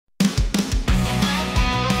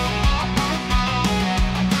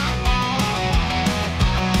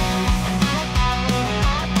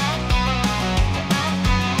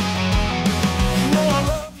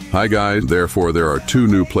Hi guys, therefore there are two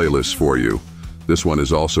new playlists for you. This one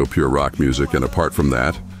is also pure rock music, and apart from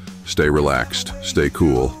that, stay relaxed, stay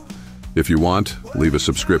cool. If you want, leave a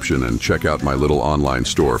subscription and check out my little online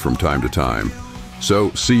store from time to time.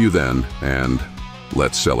 So, see you then, and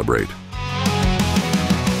let's celebrate.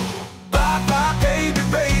 Bye bye baby,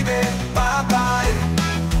 baby, bye bye.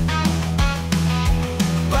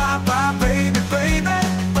 Bye bye baby, baby,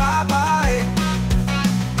 bye bye.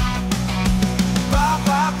 Bye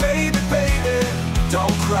bye baby, baby,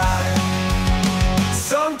 don't cry.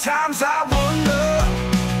 Sometimes I wonder,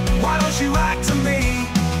 why don't you write to me?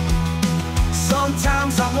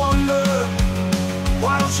 Sometimes I wonder,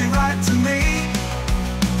 why don't you write to me?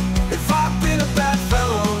 If I've been a bad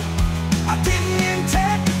fellow, I didn't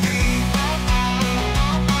intend to be.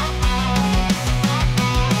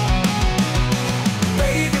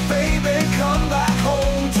 Baby, baby, come back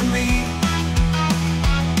home to me.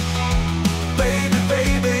 Baby,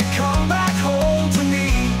 baby, come back home to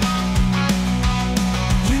me.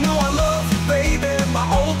 You know I love you, baby, my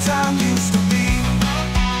old time used to be.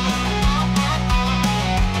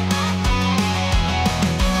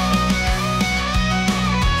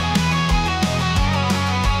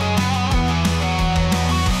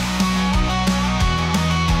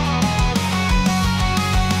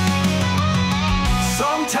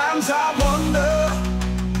 Sometimes I wonder,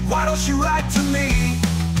 why don't you write to me?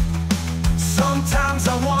 Sometimes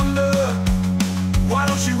I wonder, why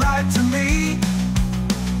don't you write to me?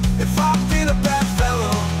 If I've been a bad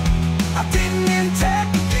fellow, I didn't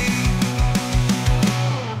intend to be.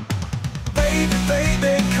 Baby,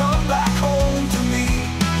 baby, come back home to me.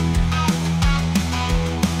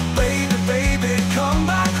 Baby, baby, come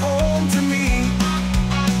back home to me.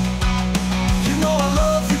 You know I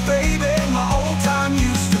love you, baby, my old time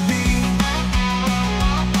used to be.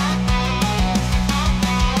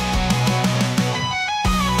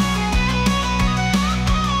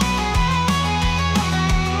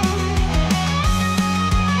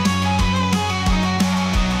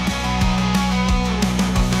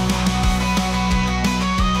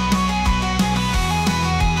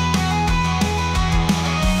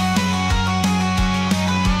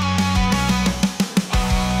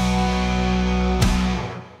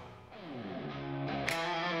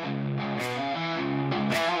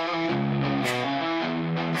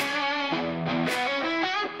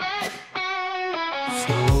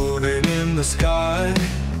 Floating in the sky,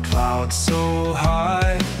 clouds so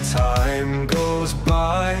high, time goes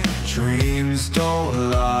by, dreams don't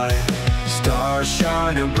lie. Stars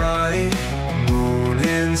shining bright, moon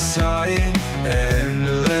in sight,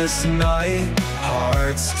 endless night,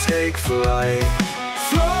 hearts take flight.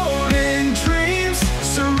 Floating dreams,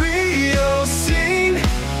 surreal scene,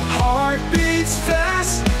 heart beats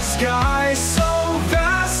fast, sky so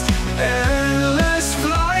vast, endless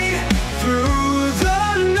flight through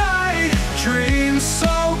the night, dreams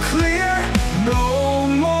so clear, no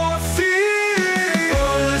more fear.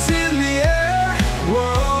 Birds in the air,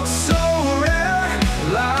 world so rare,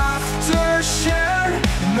 laughter shared,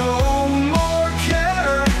 no more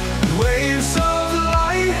care. Waves of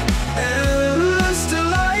light, endless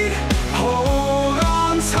delight, hold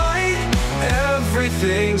on tight,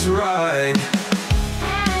 everything's right.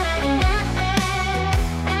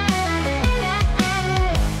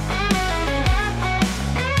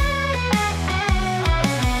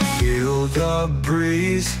 Feel the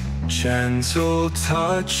breeze, gentle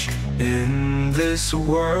touch. In this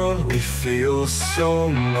world we feel so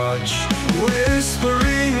much.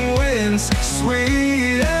 Whispering winds,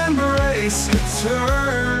 sweet embrace,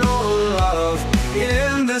 eternal love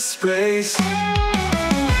in the space.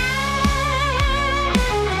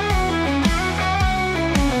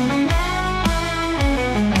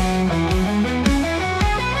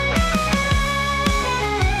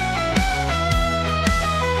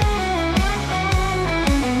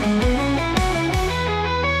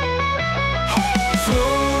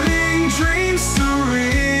 Floating dreams,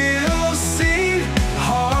 surreal scene,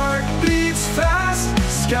 heart beats fast,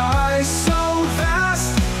 sky so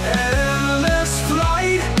vast, endless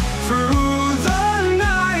flight through the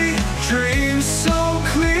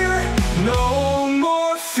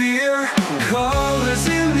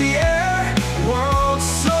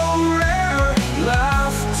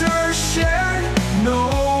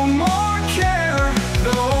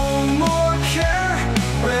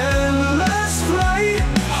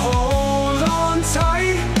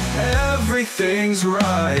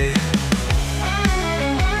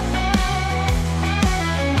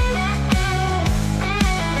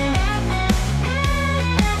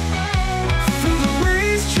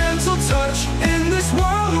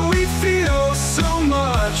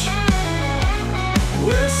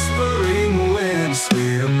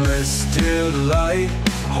There's still light,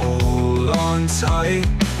 hold on tight,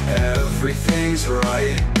 everything's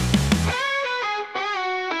right.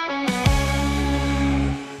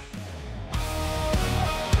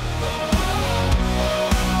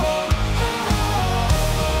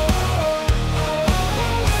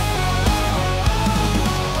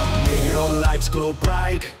 Neon lights glow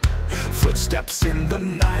bright, footsteps in the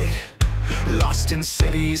night, lost in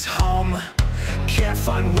city's hum, can't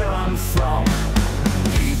find where I'm from.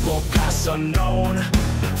 People pass unknown,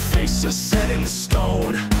 faces set in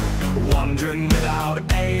stone, wandering without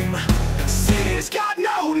aim, city's got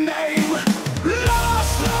no name.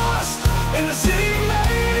 Lost, lost in the city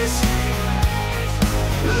maze,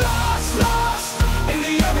 lost, lost in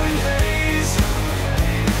the urban haze,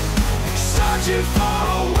 searching for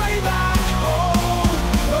a way back home,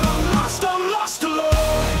 but I'm lost alone.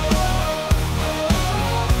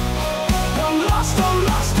 I'm lost alone.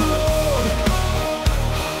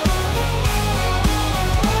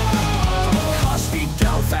 Cars speed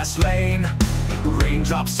down fast lane,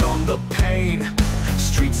 raindrops on the pane,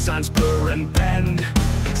 street signs blur and bend,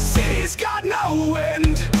 city's got no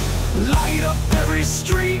end. Light up every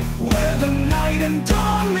street where the night and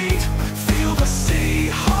dawn meet, feel the city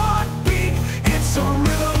heartbeat, it's a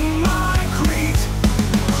rhythm I greet.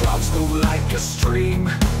 Crowds go like a stream,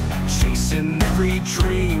 chasing every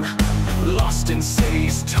dream, lost in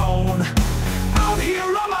city's tone, out here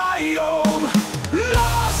on my own.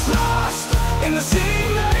 Lost, lost in the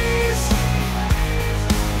city maze,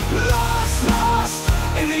 lost, lost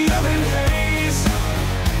in the urban haze,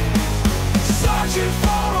 searching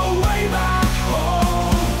for a way back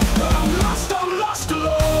home, but I'm lost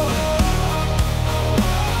alone.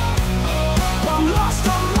 I'm lost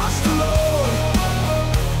alone.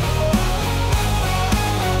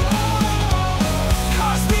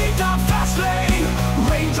 Cars speed down fast lane,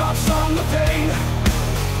 raindrops on the pane,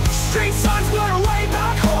 street signs blur way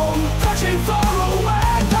back home, searching for a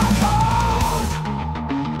way back home.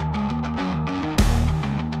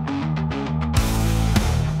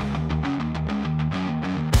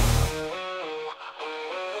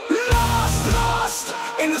 Lost, lost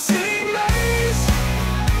in the city maze,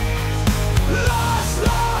 lost,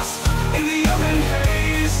 lost in the urban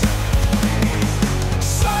haze,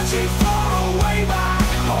 searching for a way back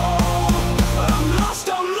home, but I'm lost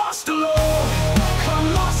alone. I'm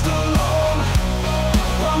lost alone.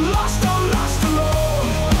 I'm lost alone. I'm lost alone.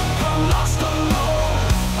 I'm lost alone.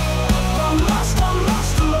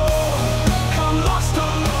 I'm lost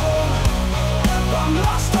alone. I'm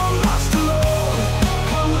lost alone.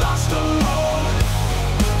 I'm lost alone.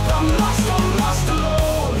 I'm lost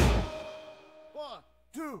alone.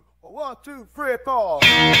 1, 2, 3, 4.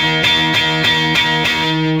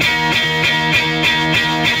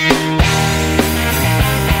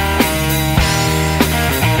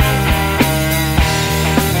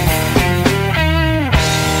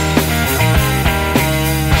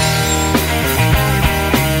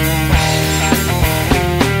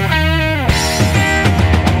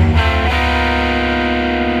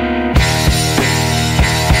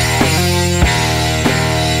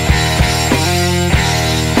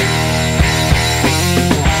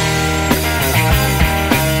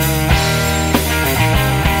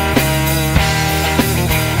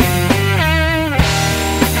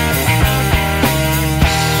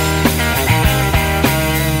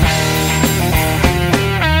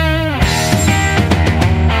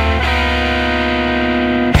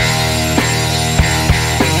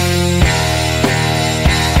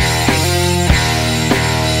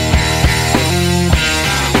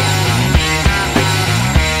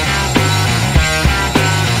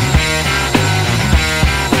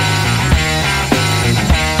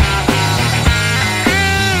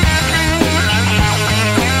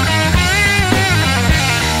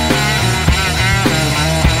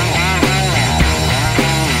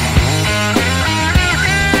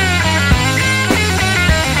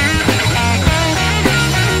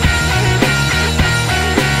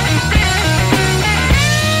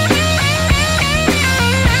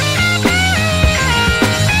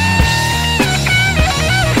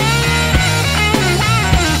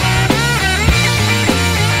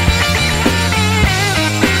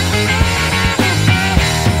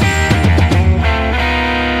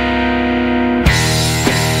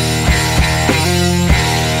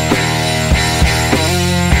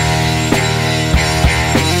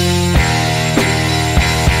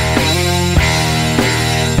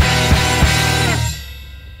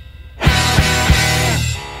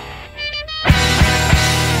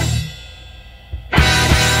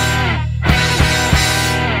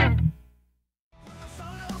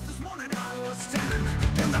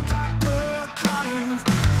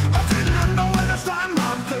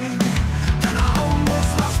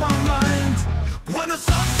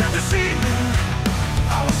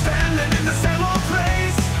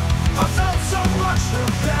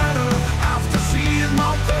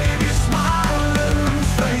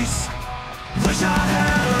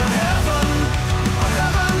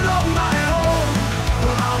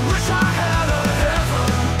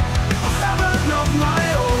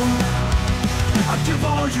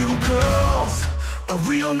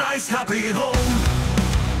 happy home.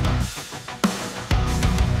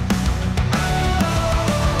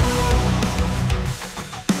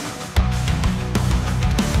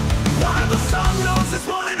 While the sun rose this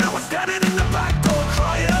morning, I was standing in the back door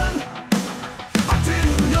crying. I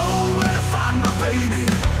didn't know where to find my baby,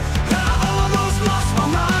 and I almost lost my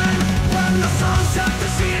mind. When the sun set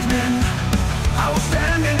this evening, I was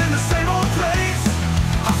standing in the same old place.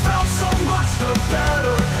 I felt so much the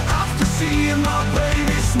better after seeing my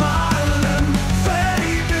baby smiling,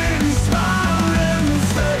 baby smiling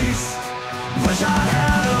face. Wish I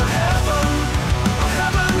had a heaven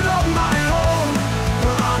of my own.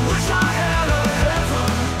 I wish I had a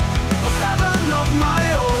heaven of my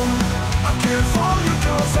own. I give all you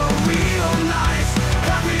girls a real nice,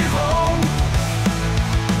 happy home.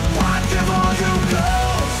 I give all you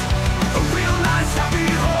girls a real nice, happy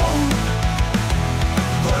home.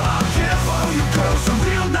 Well, I'll give all you girls a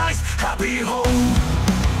real nice, happy home.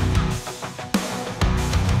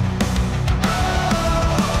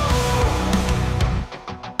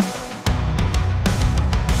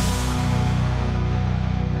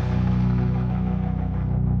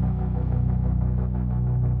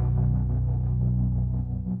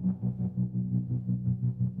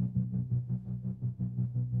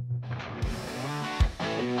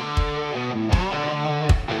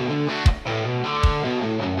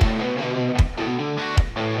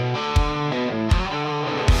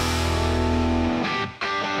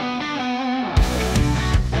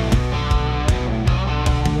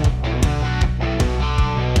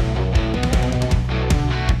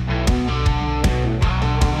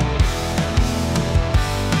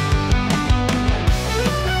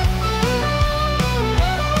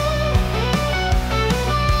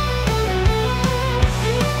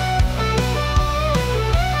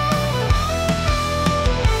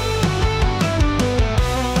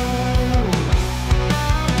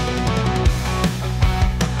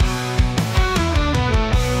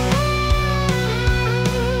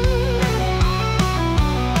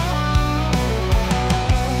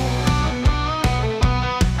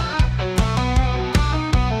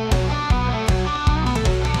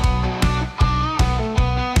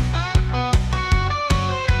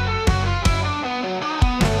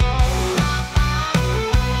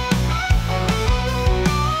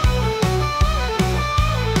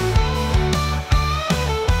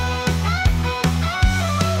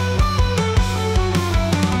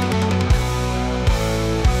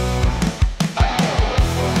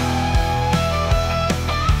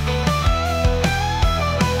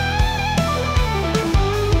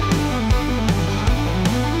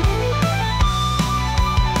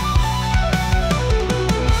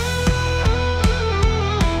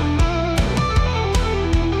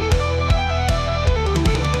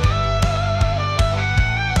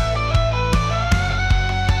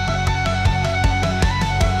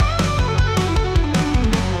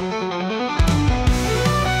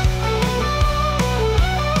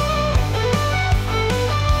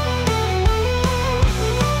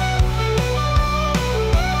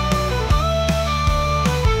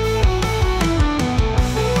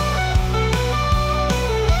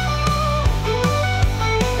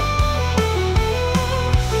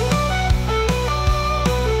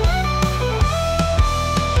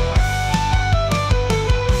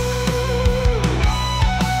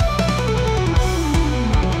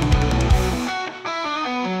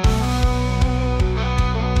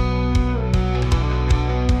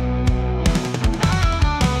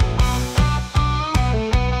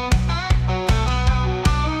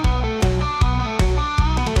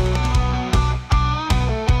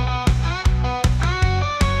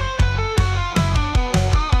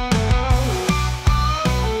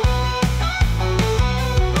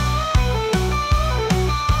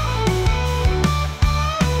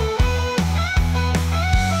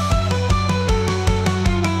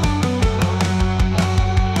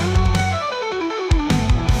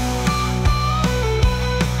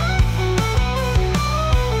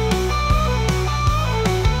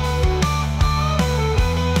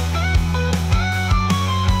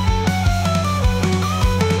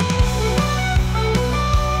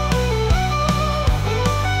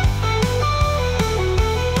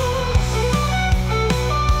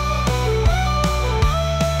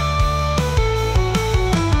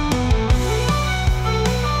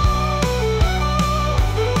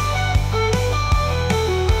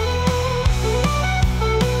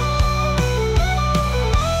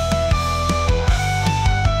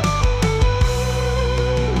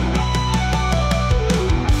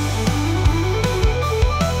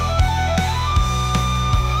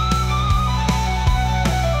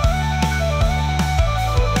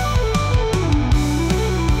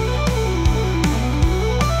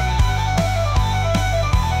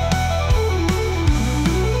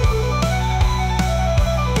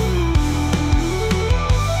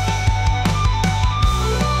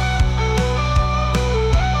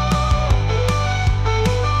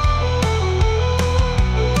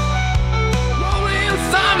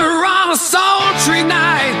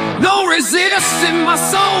 resisting, my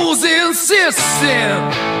soul's insisting.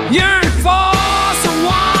 Yearn for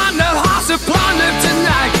someone that hearts are plundered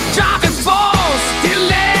tonight. Driving force,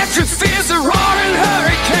 electric fears, a roaring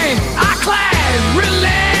hurricane. I clad,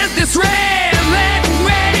 relentless red, let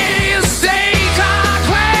ready to stake our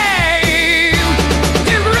claim.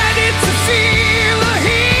 Get ready to feel the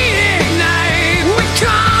heat ignite. We're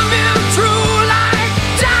coming through like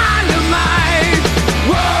dynamite.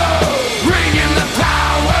 Whoa, bringing the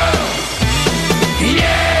power.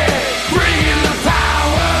 Yeah, bringing the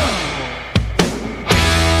power.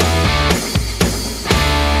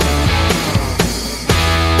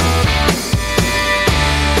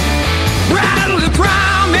 Rattle the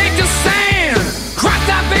ground, make a stand. Crack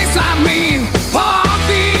that bass, I mean.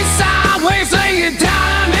 Heartbeat, sound waves, lay it down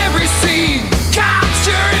on every scene.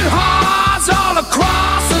 Capturing hearts all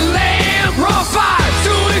across the land. Raw fight,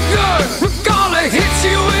 doing good. We're gonna hit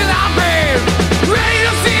you with our band. Ready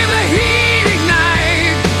to feel the heat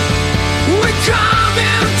ignite. We're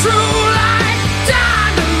coming through like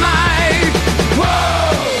dynamite.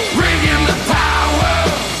 Whoa, bringing the power.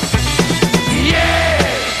 Yeah,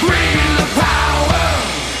 bringing the power.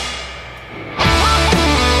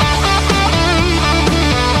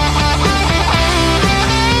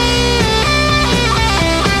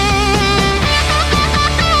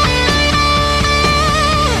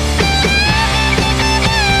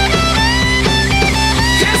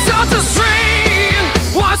 Can't stop the stream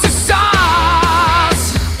once it starts.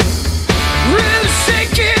 Really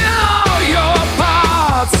shaking all your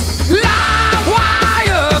parts. Live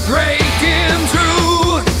wire breaking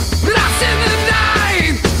through. Lost in the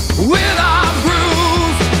night with our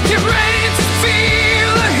groove. Get ready to feel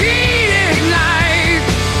the heat ignite.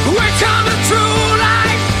 We're coming through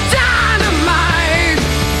like dynamite.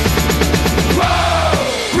 Whoa,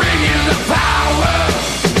 bringing the power.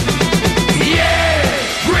 Yeah,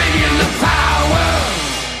 bringing the power.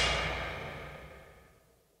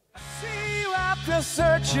 See you out there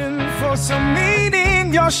searching for some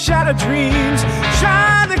meaning. Your shattered dreams,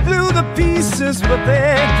 trying to glue the pieces, but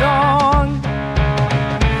they're gone.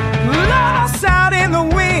 Lost out in the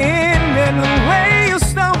wind, and the way you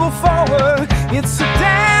stumble forward, it's a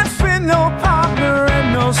dance with no partner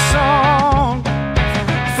and no song.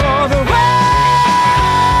 For the rest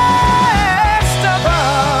of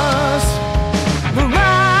us, the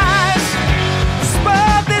rise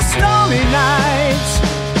above this stormy night.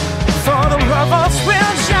 For the rebels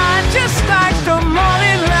will shine just like the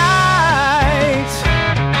morning light.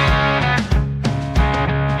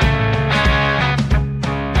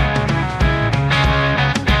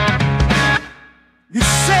 You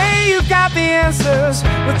say you got the answers,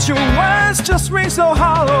 but your words just ring so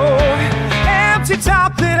hollow. Empty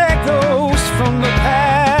top-lit echoes from the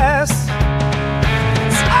past.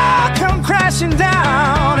 It's all come crashing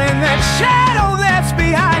down, and that shadow that's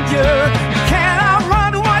behind you, you can't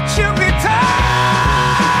outrun what you become.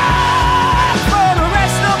 For the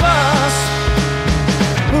rest of us,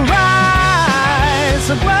 rise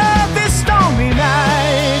above this stormy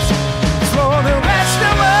night. For the rest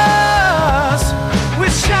of us, we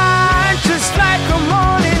shine just like a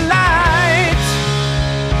morning light.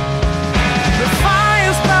 The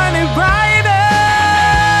fire's burning brighter,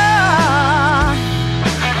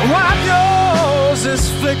 while yours is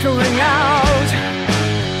flickering out.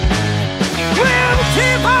 We'll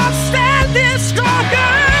keep on standing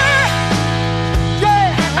stronger.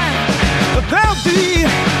 Yeah, but there'll be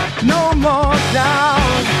no more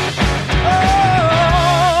doubt. Oh,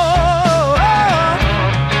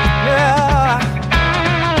 yeah.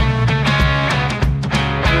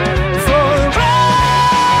 For the rest,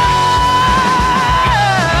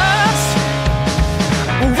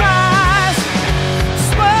 rise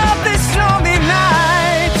above this lonely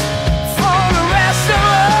night. For the rest of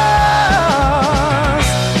us,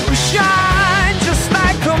 we shine just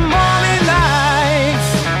like the morning light.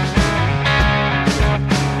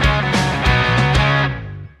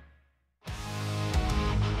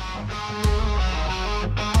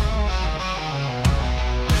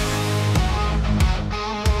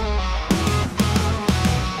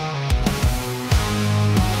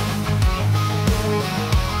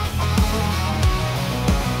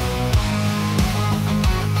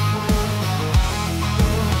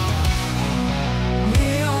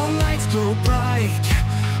 Neon lights glow bright,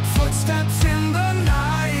 footsteps in the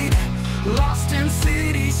night, lost in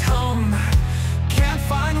cities hum, can't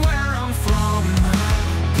find where I'm from.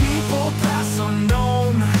 People pass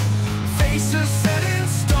unknown, faces set in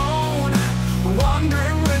stone,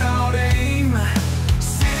 wandering without aim.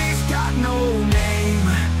 City's got no name,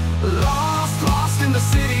 lost, lost in the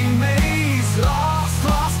city maze, lost,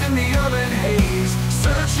 lost in the urban haze,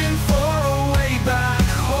 searching for a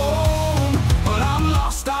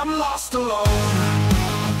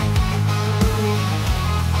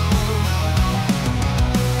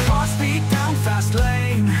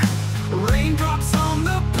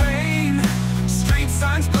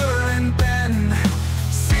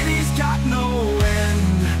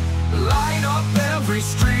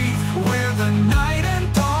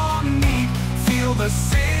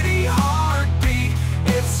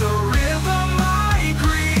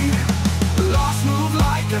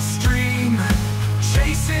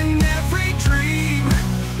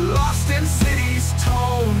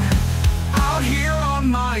on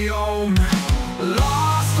my own.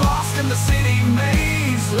 Lost, lost in the city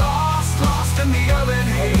maze. Lost, lost in the urban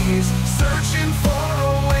haze. Searching for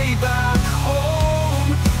a way back home.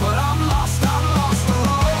 But I'm lost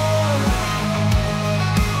alone.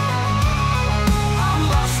 I'm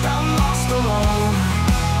lost alone.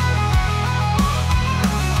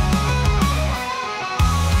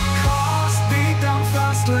 Cars speed down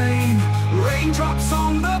fast lane. Raindrops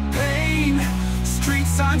on the pane. Street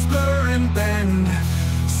signs blur and bend.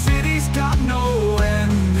 City's got no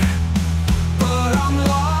end. But I'm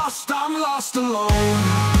lost alone.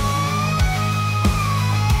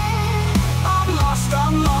 I'm lost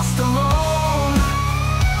alone.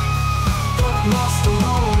 But I'm lost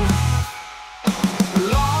alone.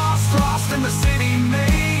 Lost, lost in the city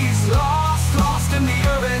maze. Lost, lost in the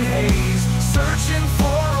urban haze. Searching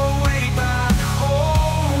for a way back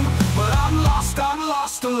home. But I'm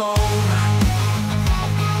lost alone.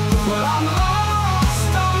 But I'm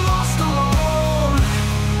lost alone.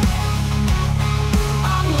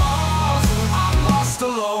 I'm lost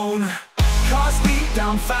alone. Cars beat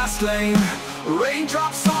down fast lane.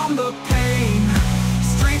 Raindrops on the pane.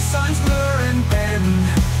 Street signs blur and bend.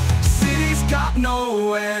 City's got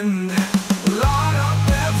no end. Light up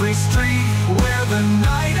every street where the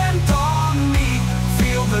night and dawn meet.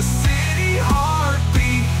 Feel the city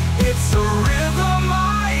heartbeat. It's a rhythm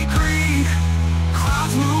I agree.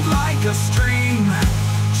 Crowds move like a stream,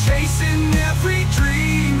 chasing every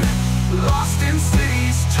dream. Lost in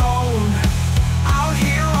city's tone, out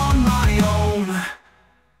here on my own.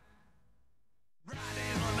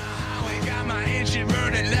 Riding on the highway, got my engine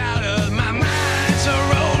burning louder. My mind's a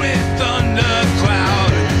rolling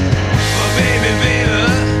thundercloud. But baby,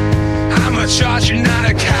 I'm a charger, not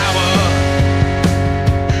a coward.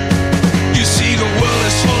 You see, the world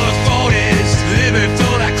is full of phonies, living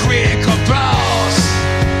full of critic applause.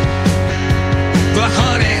 But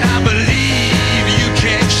honey, I believe you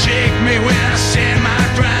can't shake me when I stand my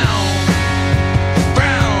ground.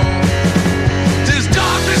 There's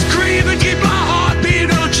darkness creeping, keep my heart beating.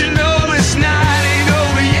 Don't you know it's night ain't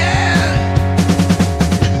over yet?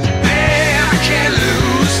 Hey, I can't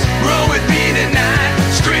lose. Roll with me tonight,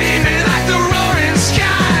 screaming like the roaring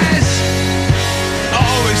skies.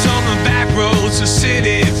 Always on the back roads, the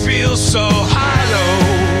city feels so hollow.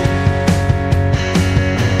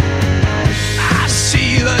 I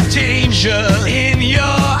see the danger in your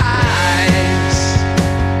eyes.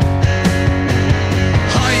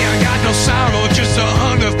 Honey, I got no sorrow, just a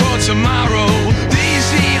hunger for tomorrow. These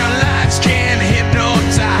neon lights can't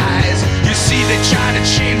hypnotize. You see, they try to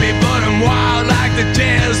chain me, but I'm wild like the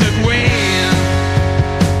desert wind.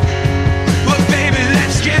 But baby,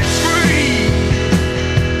 let's get free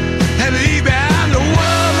and leave behind the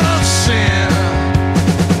world of sin.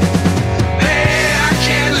 Hey, I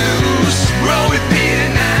can't lose. Roll with me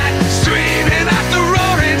tonight, screaming like the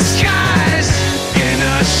roaring skies. In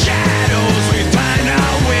the shadows, we find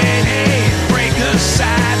our way. Break the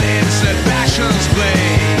silence that passions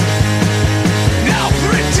play. Now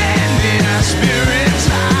pretending our spirits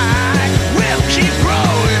high, we'll keep growing.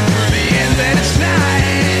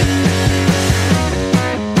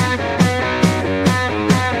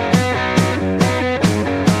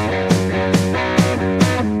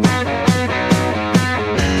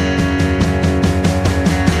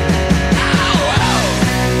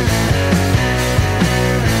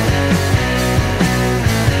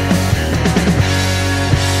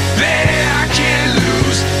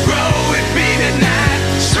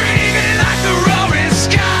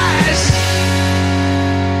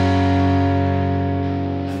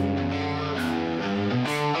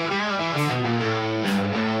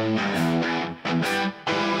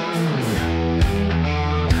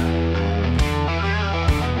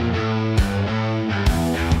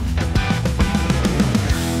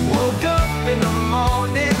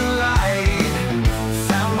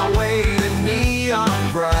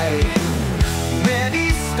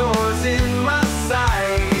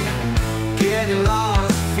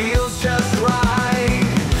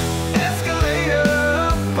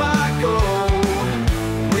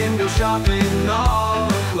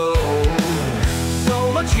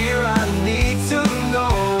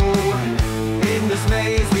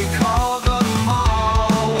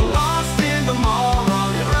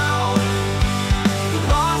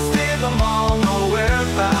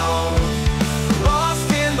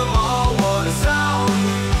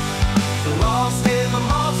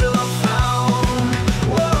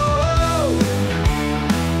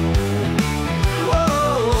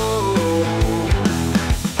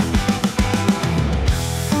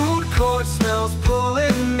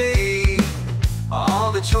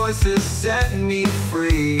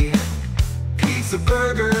 pizza,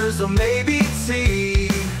 burgers, or maybe tea.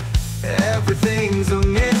 Everything's a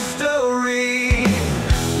mystery.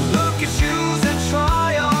 Look at shoes and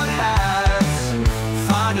try on hats.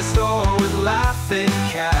 Find a store with laughing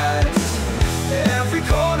cats. Every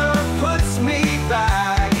corner puts me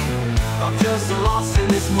back. I'm just lost in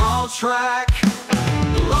this mall track.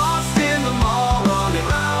 Lost in the mall, running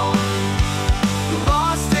round.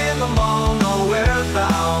 Lost in the mall, nowhere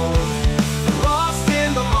bound. Lost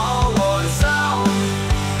in the mall, what a sound.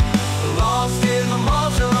 Lost in the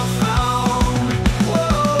mall till I'm found. Whoa.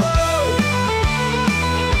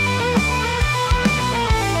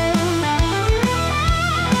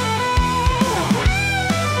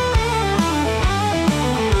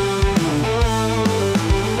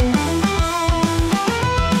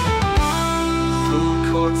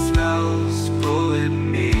 Food court smells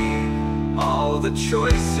pulling me. All the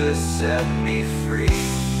choices set me free.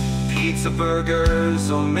 Pizza,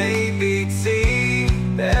 burgers, or maybe tea.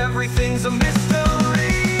 Everything's a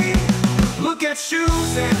mystery. Look at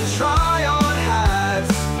shoes and try on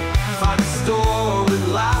hats. Find a store with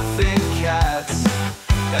laughing cats.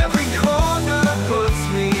 Every corner puts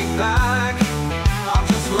me back. I'm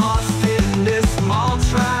just lost in this mall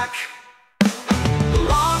track.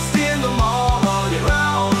 Lost in the mall, running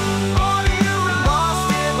round. Lost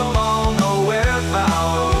in the mall, nowhere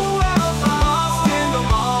found. Lost in the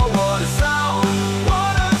mall, what a sound.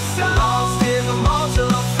 Lost in the mall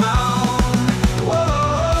till I'm found. Whoa.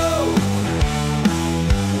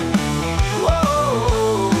 Whoa.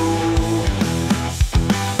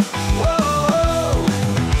 Whoa.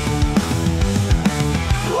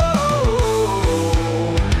 Whoa.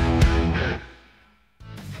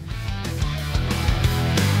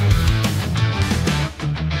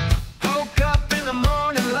 Woke up in the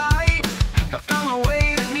morning light. I found my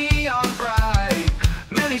way to neon bright.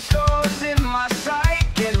 Many stores in my sight.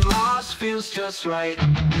 Getting lost feels just right.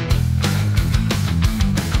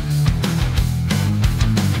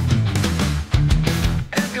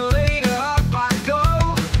 Escalator up I go.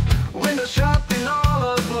 Window shopping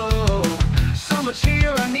all aglow. So much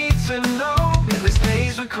here I need to know. In this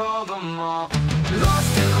maze we call the mall.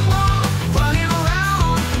 Lost in the mall, running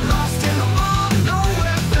around. Lost in the mall,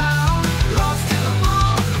 nowhere bound. Lost in the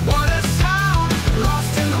mall, what a sound.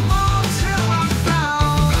 Lost in the mall till I'm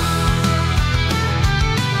found.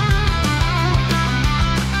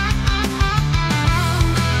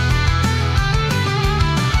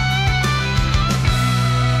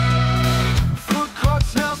 Food court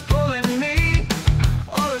smells pulling me.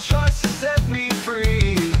 All the choices set me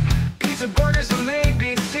free. Pizza, burgers, or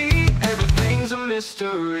maybe tea. Everything's a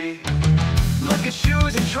mystery. Look at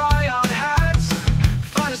shoes and try on hats.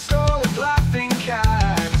 Find a store with laughing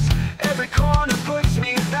cats. Every corner puts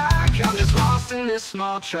me back. I'm just lost in this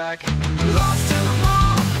small track. Lost in the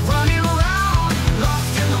mall, running around.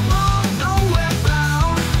 Lost in the mall, nowhere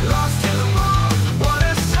bound. Lost in the mall, what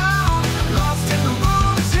a sound. Lost in the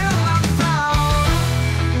mall till I'm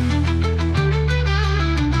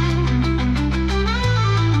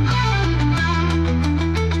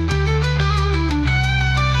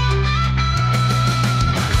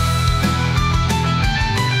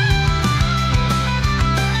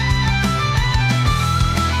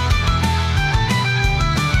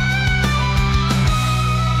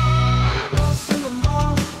Lost in the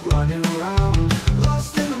mall, running around.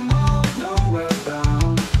 Lost in the mall, nowhere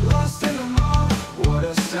bound. Lost in the mall, what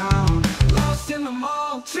a sound. Lost in the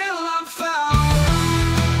mall till I'm found.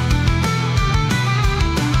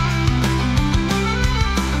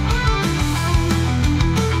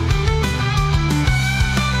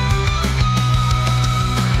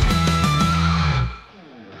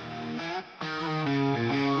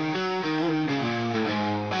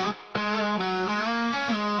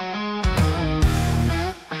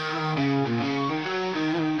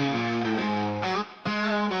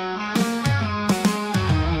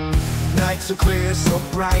 Nights are clear, so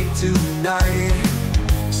bright tonight.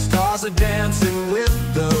 Stars are dancing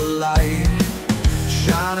with the light,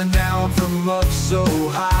 shining down from up so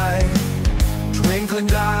high. Twinkling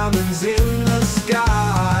diamonds in the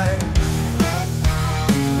sky.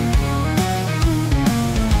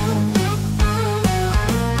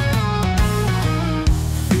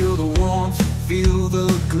 Feel the warmth, feel the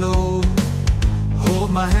glow.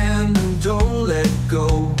 Hold my hand and don't let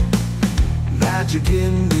go. Magic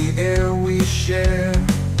in the air we share.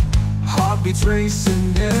 Heartbeats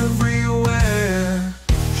racing everywhere.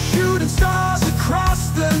 Shooting stars across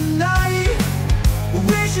the night.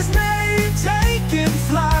 Wishes made, taking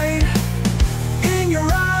flight. In your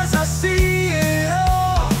eyes I see it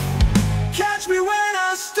all. Catch me when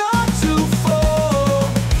I start to fall.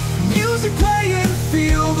 Music playing,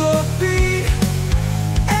 feel the beat.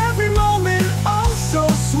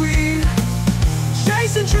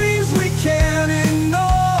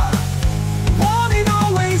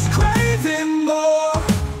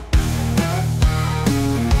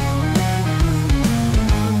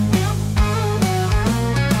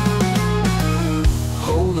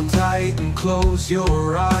 close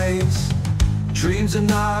your eyes. Dreams are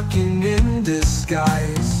knocking in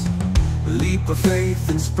disguise. Leap of faith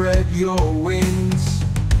and spread your wings.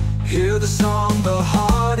 Hear the song the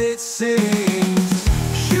heart it sings.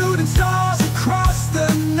 Shooting stars across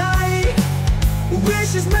the night.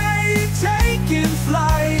 Wishes made taking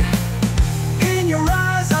flight. In your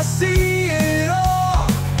eyes I see it all.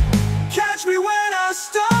 Catch me when I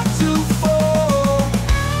start to fall.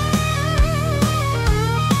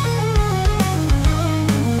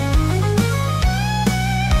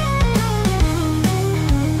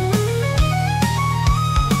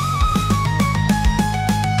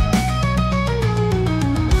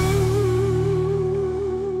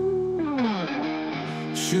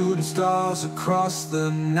 Shooting stars across the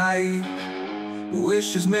night.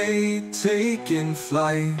 Wishes made taking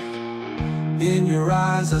flight. In your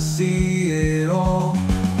eyes I see it all.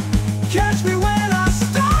 Catch me when I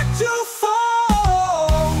start to fall.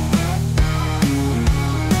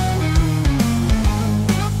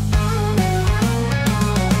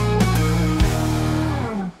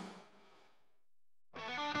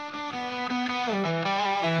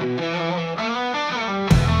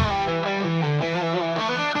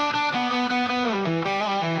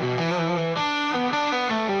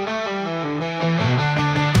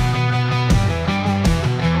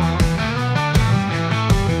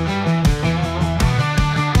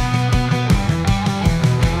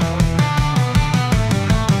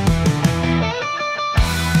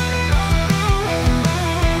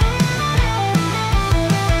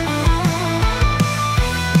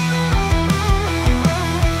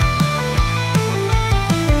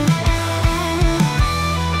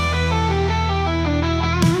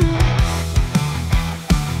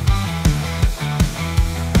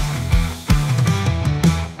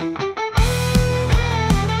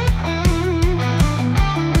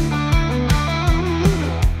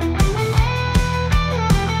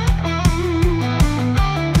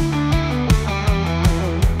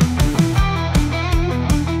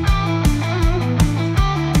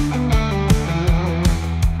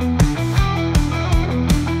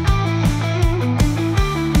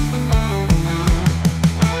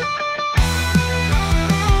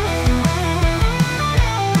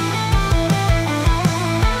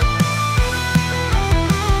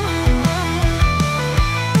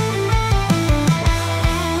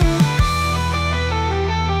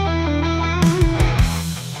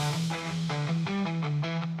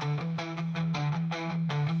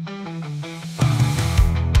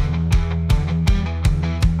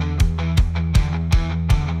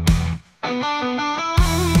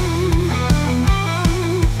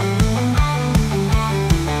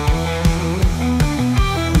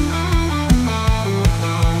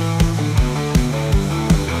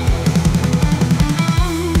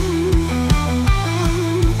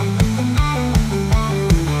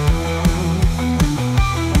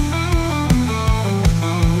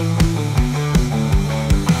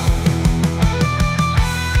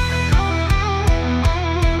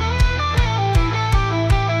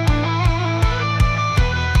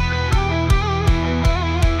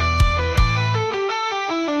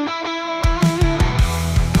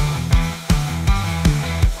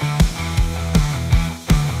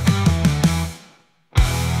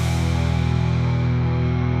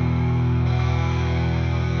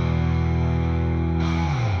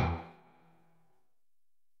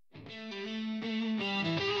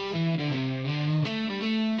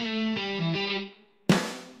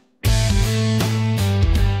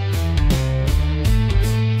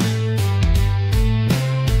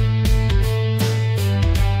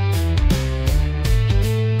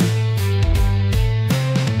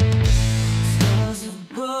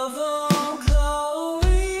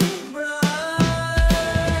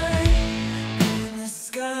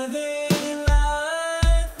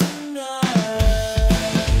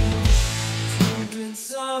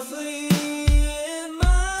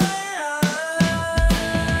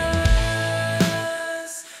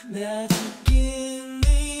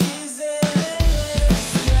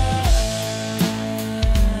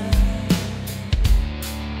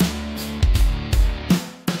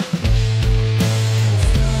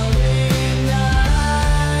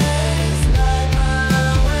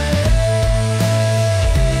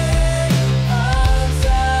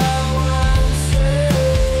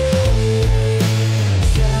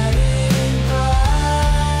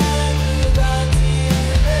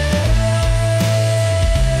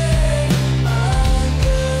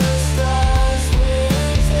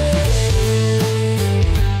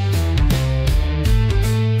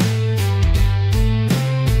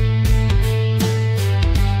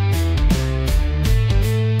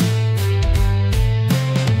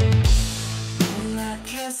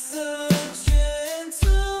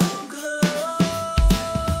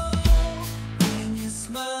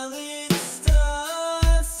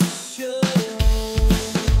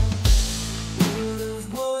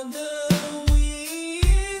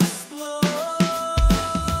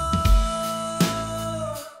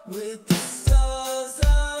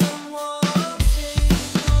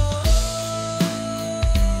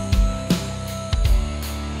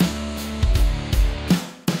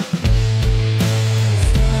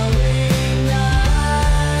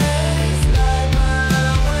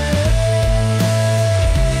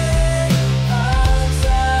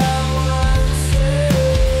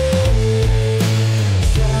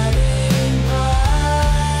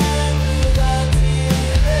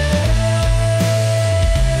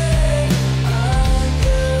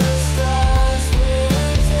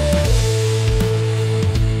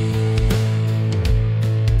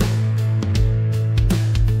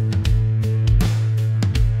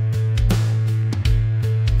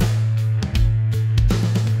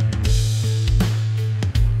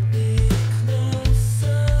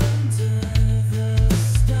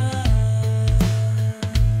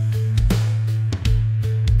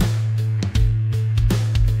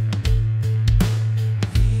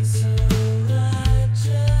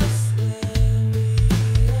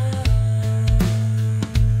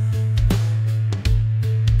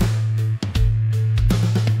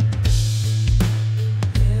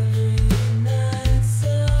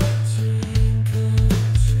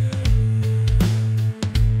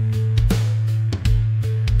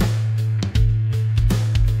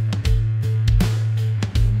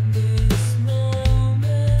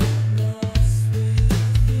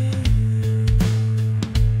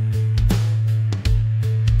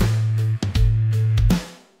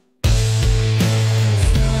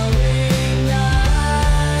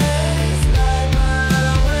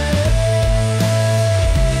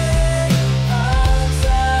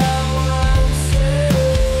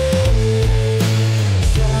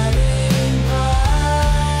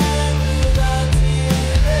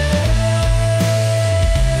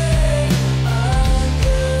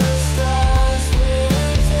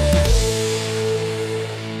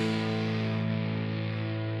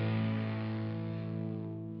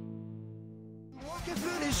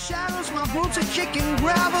 through the shadows, my boots are kicking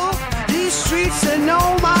gravel. These streets that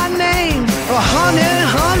know my name. Oh, honey,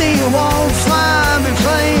 honey, you won't find me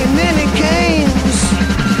playing many games.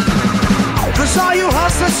 Cause all you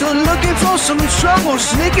hustlers are looking for some trouble,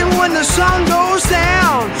 sneaking when the sun goes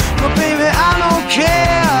down. But baby, I don't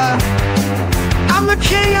care. I'm the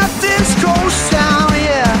king of this ghost town,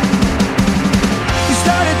 yeah. You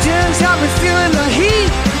started dance, got me feeling the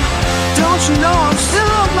heat. Don't you know I'm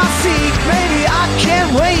still on my feet? Baby, I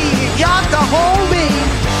can't wait, you got to hold me.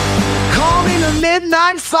 Call me the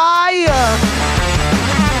midnight fire.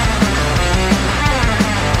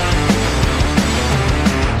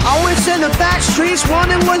 Always in the back streets,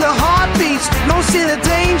 wondering where the heart beats. Don't see the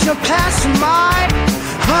danger passing by.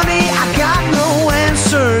 Honey, I got no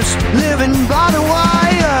answers, living by the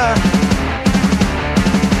wire.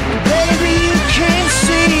 Baby, you can't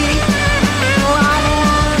see.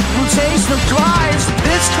 Taste the prize.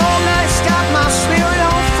 This cold night's got my spirit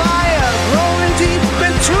on fire, rolling deep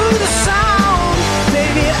into the sound.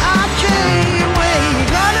 Baby, I can't wait. You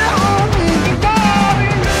gotta hold me,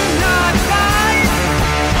 not fight.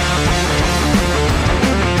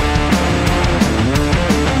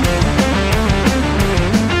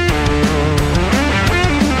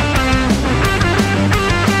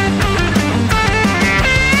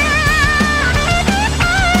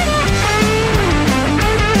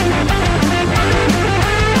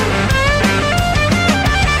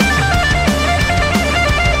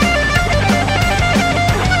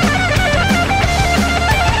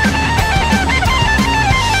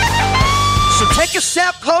 Take a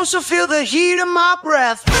step closer, feel the heat of my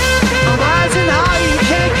breath. I'm rising high, you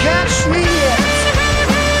can't catch me yet.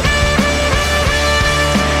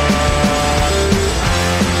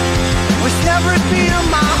 With every beat of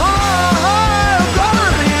my heart, I'm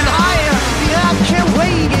going higher. Yeah, I can't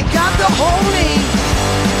wait, you got to hold me.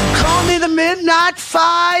 Call me the midnight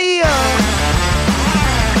fire.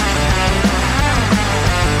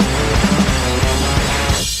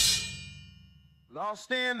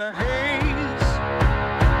 Lost in the haze,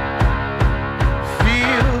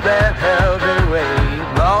 feel that heavy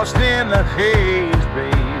weight. Lost in the haze,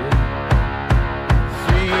 babe.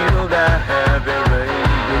 Feel that heavy weight.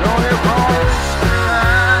 You know you're always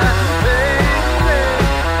trying, baby.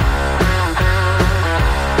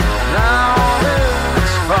 Now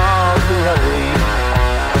it's far away.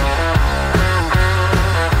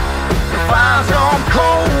 The fire's gone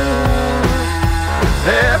cold,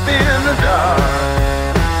 left in the dark.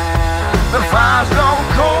 The fire's gone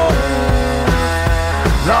cold,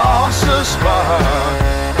 lost the spark.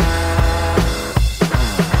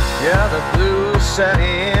 Yeah, the blues set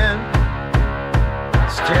in,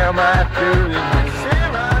 stare right through me.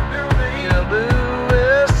 The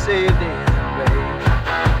blues set in, babe.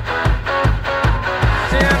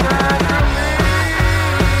 Stare right through me,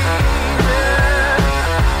 yeah.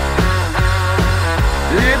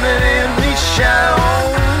 Living in these shadows.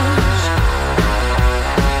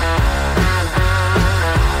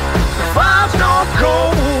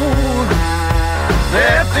 Cold,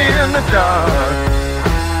 left in the dark.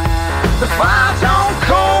 The fire's on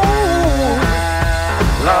cold,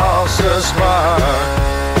 lost the spark.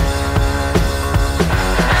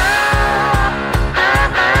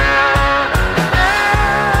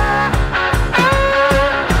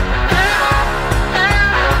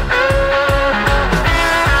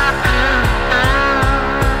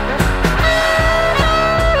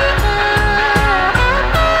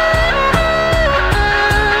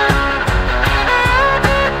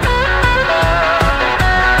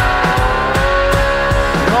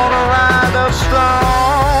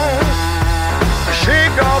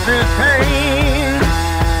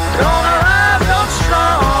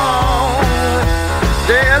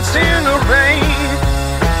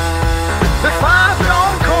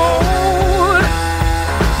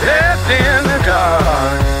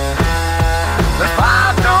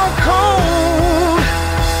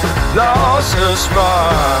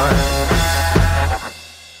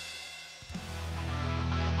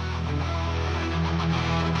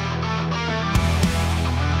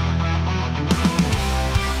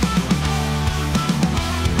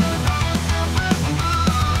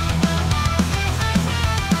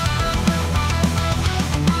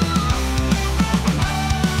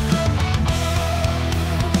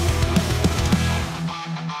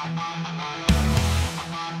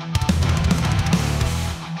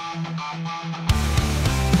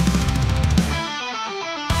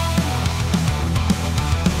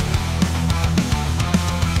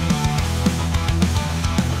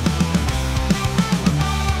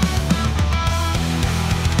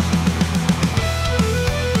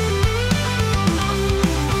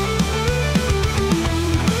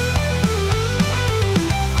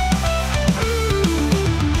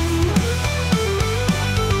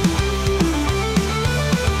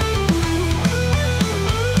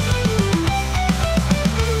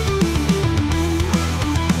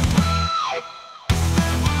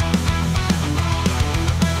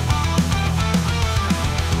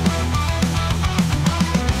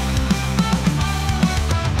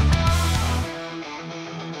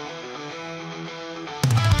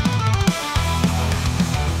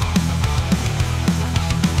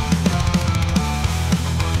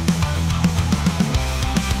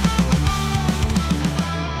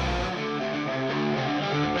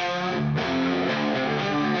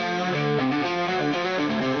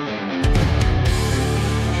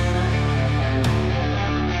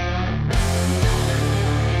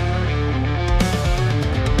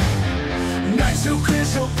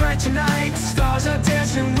 tonight. Stars are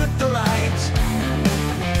dancing with the light,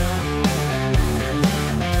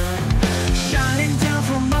 shining down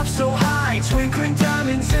from up so high, twinkling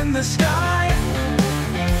diamonds in the sky.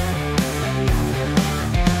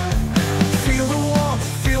 Feel the warmth,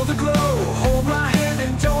 feel the glow, hold my hand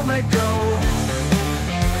and don't let go.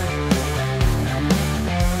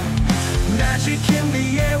 Magic in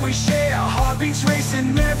the air we share, heartbeats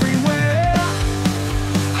racing everywhere.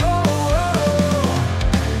 Oh, oh, oh.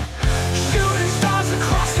 Shooting stars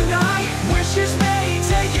across the night, wishes may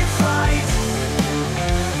take it flight.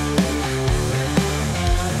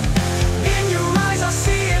 In your eyes I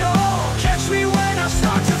see it all, catch me when I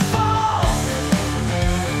start to fall.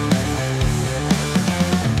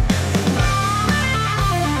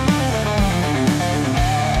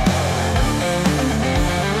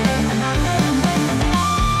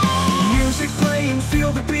 Music playing,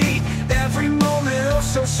 feel the beat, every moment oh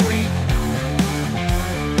so sweet.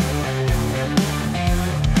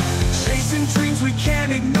 Chasing dreams we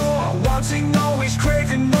can't ignore, wanting always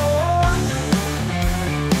craving more.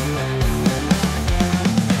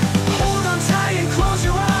 Hold on tight and close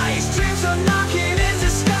your eyes, dreams are knocking in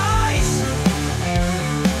disguise.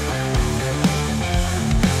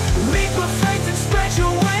 Leap of faith and spread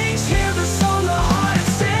your wings, hear the soul, the heart and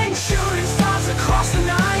sing. Shooting stars across the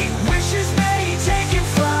night, wishes may take in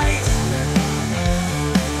flight.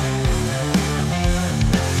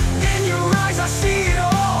 In your eyes I see it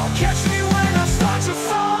all, catch me when I start to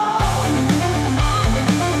fall.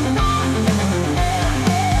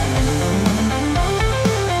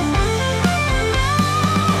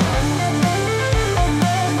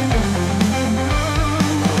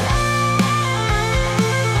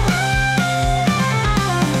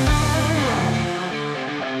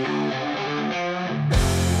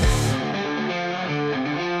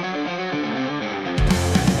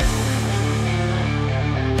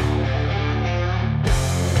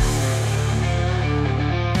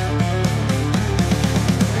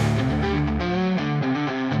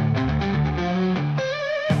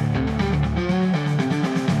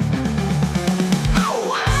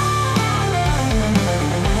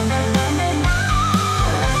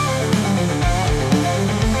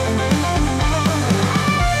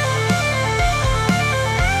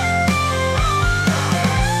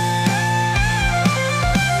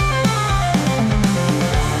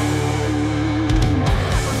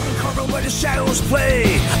 Shadows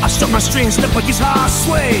play, I struck my strings, let my guitar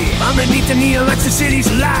sway. Underneath the neon lights, the city's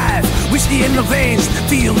alive. Whiskey in the veins,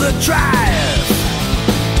 feel the drive.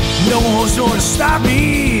 No one's going to stop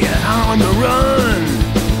me, I'm on the run.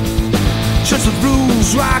 Just the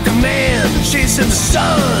rules, rock a man, chasing the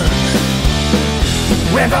sun.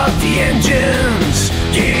 Rev up the engines,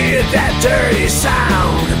 get that dirty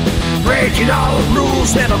sound. Breaking all the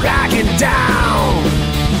rules, never backing down.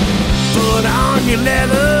 Put on your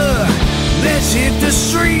leather, let's hit the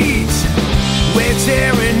streets. We're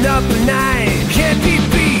tearing up the night, can't be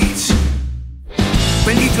beat.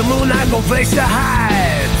 Beneath the moonlight, no place to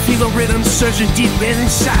hide. Feel the rhythm surging deep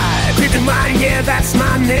inside. Creeping mind, yeah, that's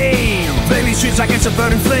my name. Play these streets like it's a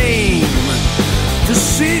burning flame. The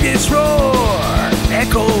city's roar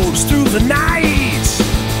echoes through the night.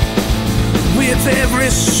 With every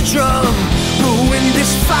strum, we'll win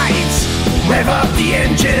this fight. Rev up the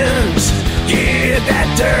engines, get that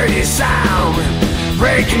dirty sound.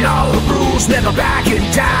 Breaking all the rules, never backing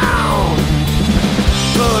down.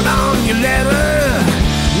 Put on your leather,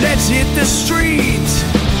 let's hit the streets.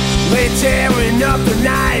 We're tearing up the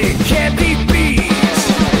night, can't be beat.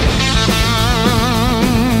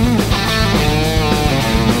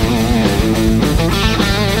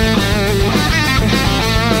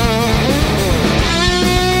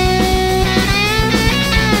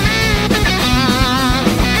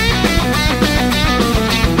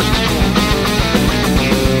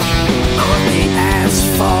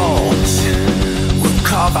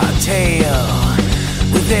 Tail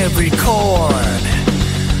with every chord,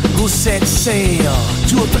 we'll set sail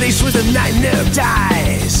to a place where the night never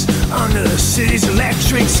dies. Under the city's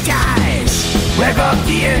electric skies. Rev up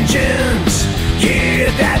the engines,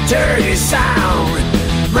 hear that dirty sound.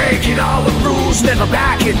 Breaking all the rules, never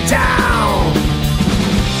backing down.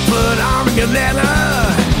 Put on your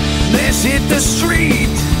leather, let's hit the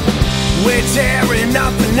street. We're tearing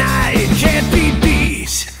up the night, can't be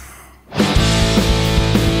beat.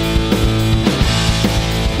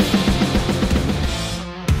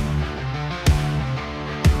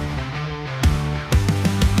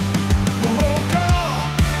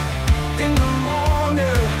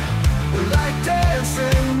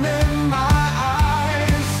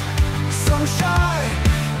 Sunshine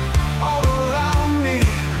all around me,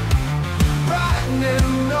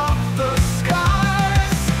 brightening up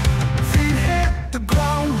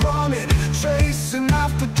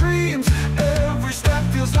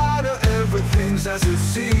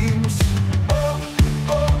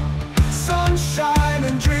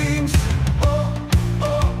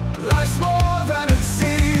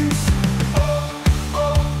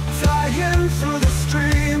flying through the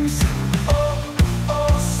streams. Oh,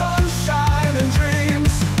 oh, sunshine and dreams.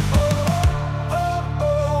 Oh, oh,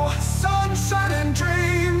 oh, sunshine and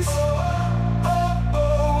dreams. Oh, oh,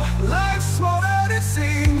 oh, life's more than it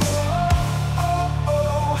seems. Oh, oh,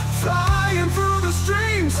 oh, flying through the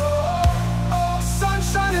streams. Oh, oh,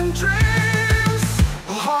 sunshine and dreams.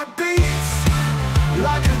 A heart beats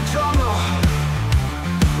like a drummer,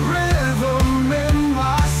 rhythm in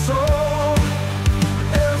my soul.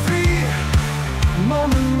 Every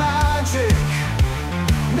moment magic,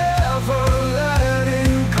 never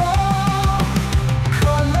letting go.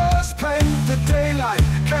 Colors paint the daylight,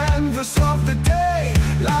 canvas of the day.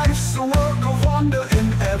 Life's a work of wonder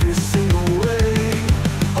in every single way.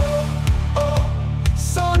 Oh, oh,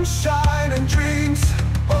 sunshine and dreams.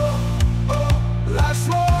 Oh, oh, life's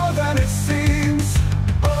more than it seems.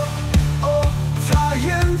 Oh, oh,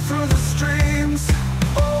 flying through the streams.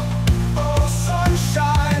 Oh, oh,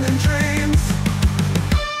 sunshine and dreams.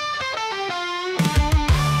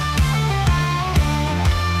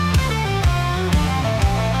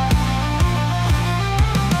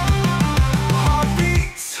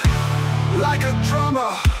 Heartbeats like a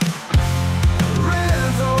drummer,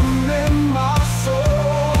 rhythm in my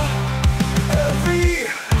soul. Every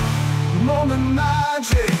moment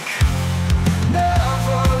magic,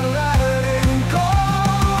 never letting go.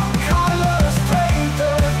 Colors paint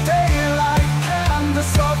the daylight,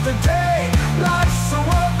 canvas of the day. Life's a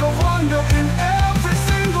work of wonder in every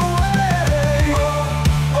single way. Oh,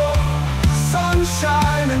 oh,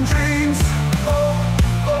 sunshine and dreams. Oh,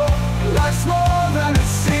 oh, life's more than it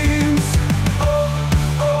seems. Oh,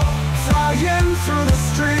 oh, flying through the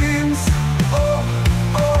streams. Oh,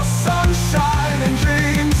 oh, sunshine and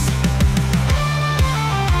dreams.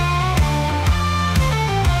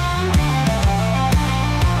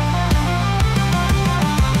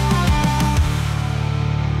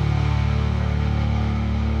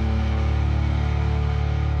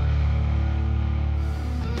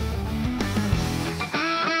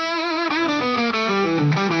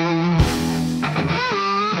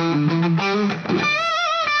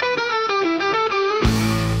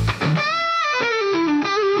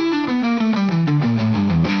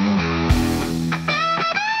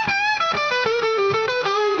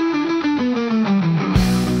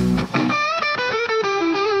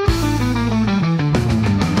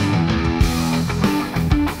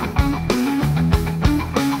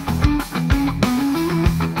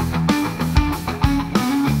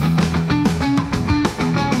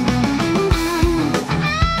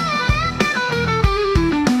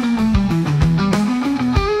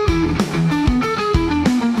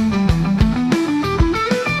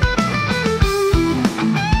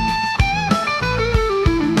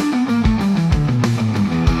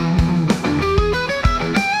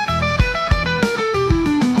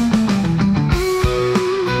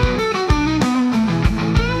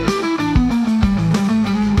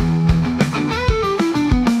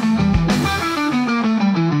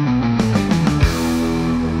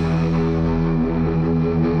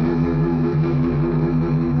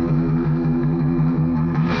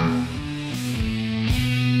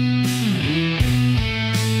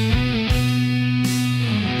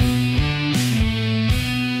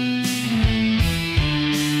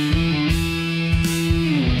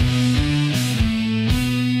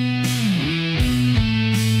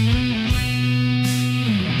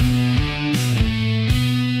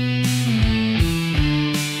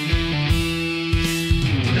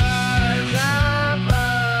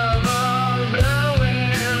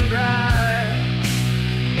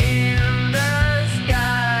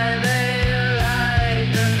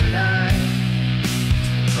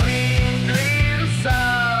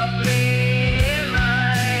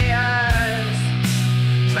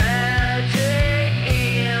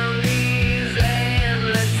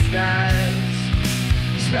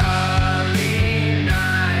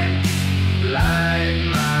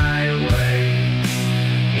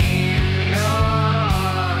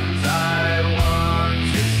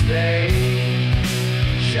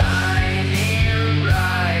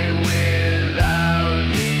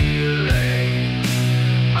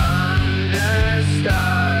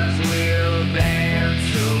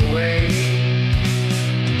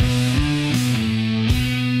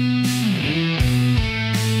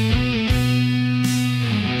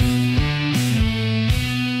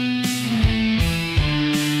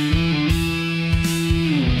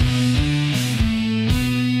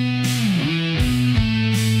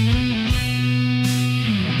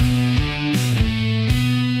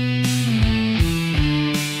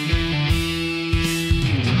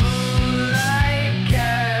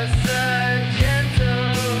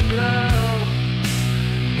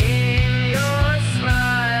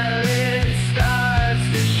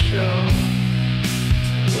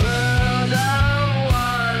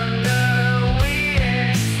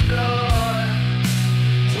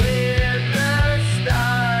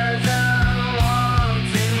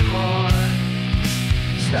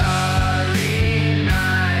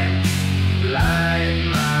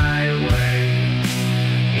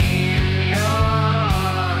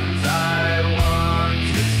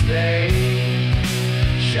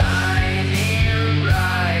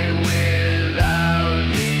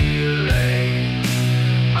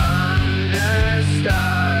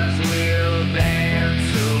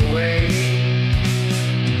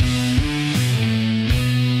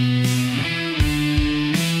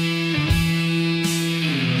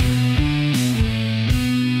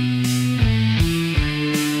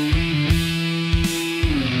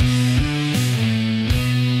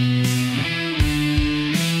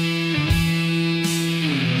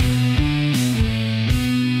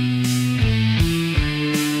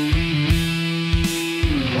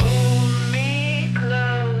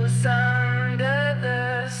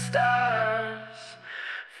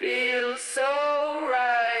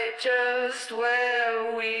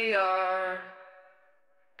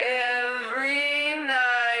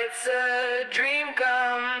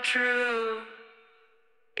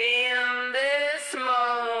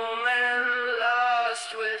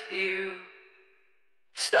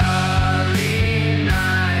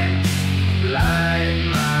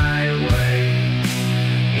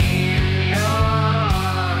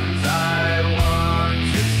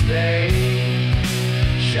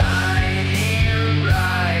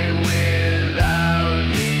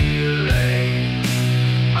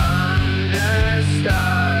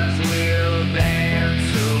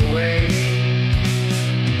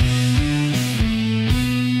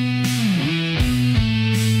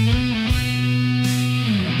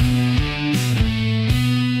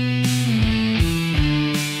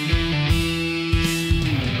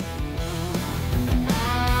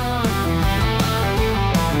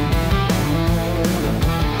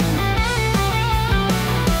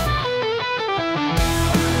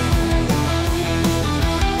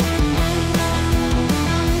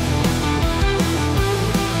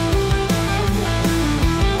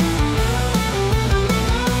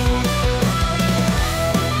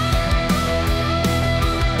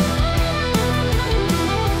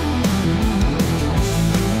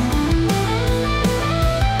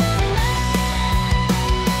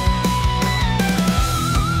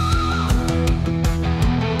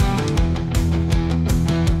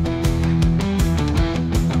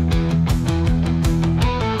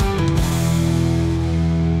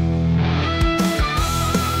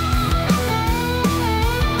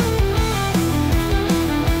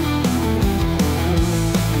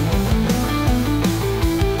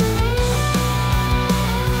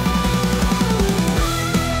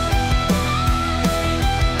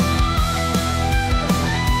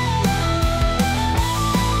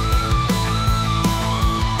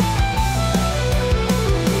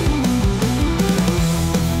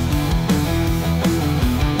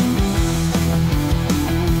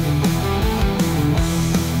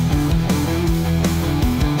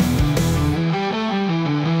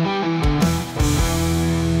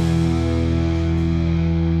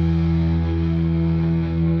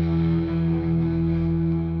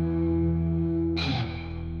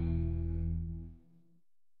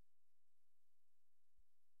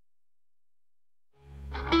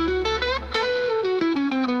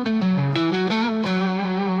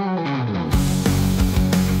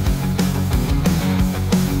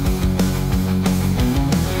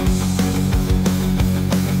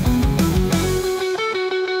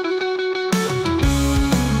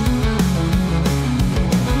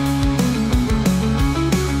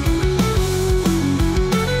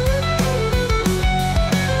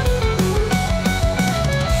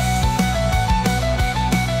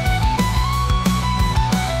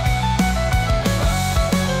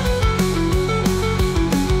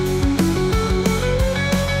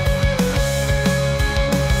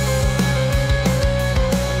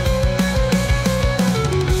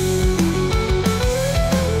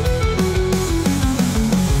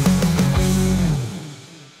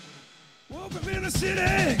 Woke up in the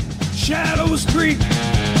city, shadows creep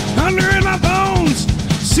under in my bones,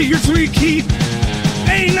 secrets we keep.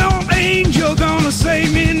 Ain't no angel gonna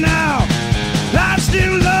save me now. Life's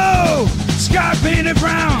still low, sky painted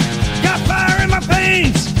brown. Got fire in my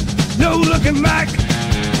veins, no looking back.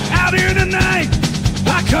 Out here tonight,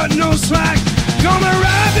 I cut no slack. Gonna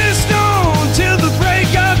ride this storm till the break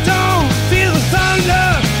of dawn. Feel the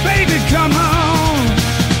thunder, baby, come on.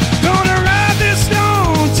 Gonna ride this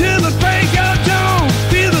storm till the break of dawn.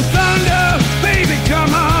 Feel the thunder, baby,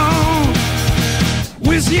 come on.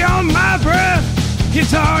 Whiskey on my breath,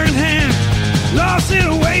 guitar in hand. Lost in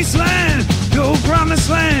a wasteland, no promised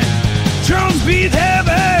land. Drums beat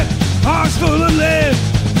heavy, hearts full of lead.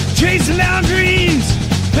 Chasing down dreams,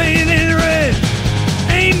 painted in red.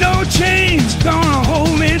 Ain't no chains gonna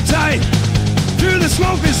hold me tight. Through the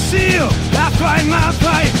smoke and steel, I fight my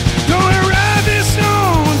fight. Gonna ride this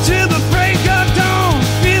storm till the break of dawn.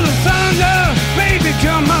 Feel the thunder, baby,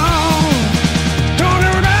 come on.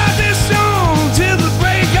 Gonna ride this storm till the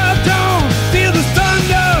break of dawn. Feel the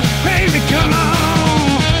thunder, baby, come on.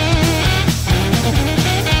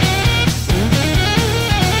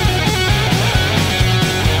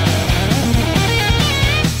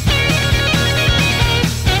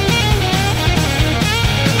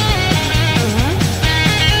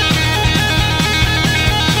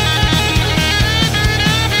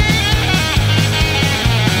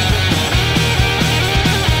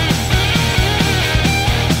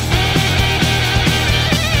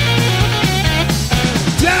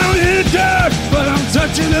 But I'm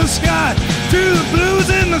touching the sky. Through the blues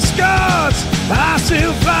and the scars, I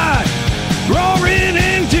still fly. Roaring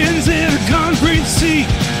engines in a concrete sea.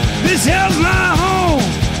 This hell's my home,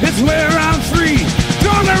 it's where I'm free.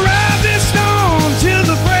 Gonna ride this storm till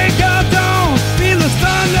the break of dawn. Feel the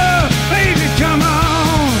thunder, baby, come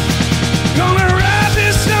on. Gonna ride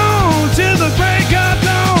this storm till the break of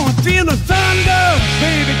dawn. Feel the thunder,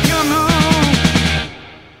 baby, come on.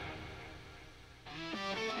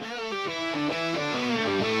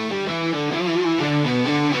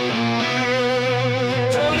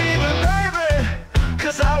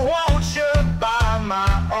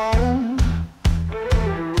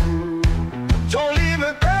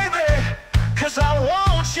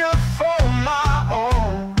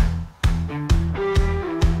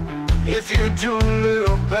 If you do,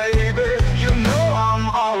 little baby, you know I'm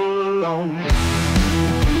all alone.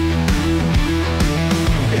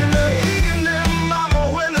 In the evening,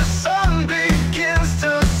 mama, when the sun begins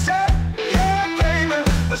to set, yeah, baby,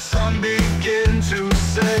 the sun begins to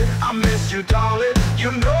set. I miss you, darling,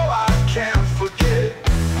 you know I can't forget.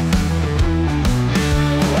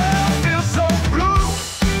 Well, I feel so blue,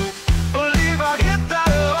 believe I hit that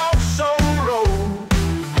lonesome road.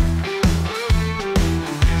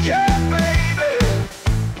 Yeah, baby,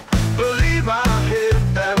 believe I hit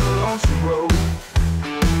that lonesome road.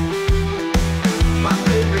 My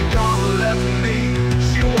baby gone left me,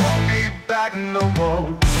 she won't be back no more.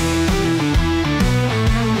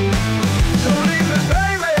 Don't leave me,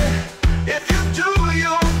 baby, if you do,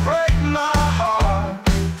 you'll break my heart.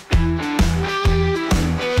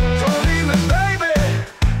 Don't leave me, baby,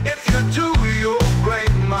 if you do, you'll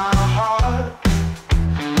break my heart.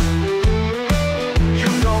 You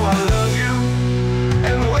know I love you,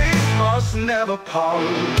 and we must never part.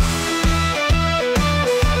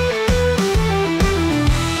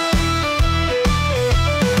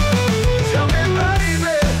 Tell me,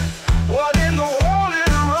 baby, what in the world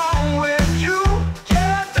is wrong with you?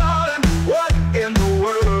 Yeah, darling, what in the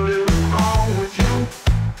world is wrong with you?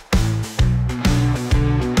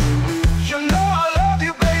 You know I love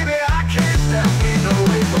you, baby, I can't stand being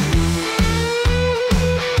away from you.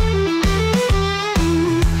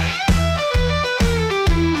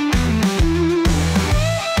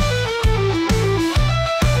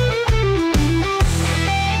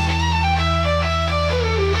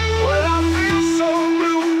 Well, I feel so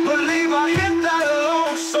blue, believe I hit that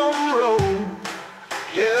lonesome road.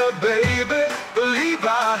 Yeah, baby, believe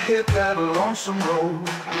I hit that lonesome road.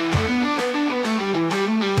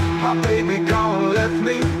 My baby gone left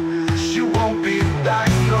me, she won't be back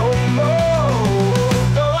no more.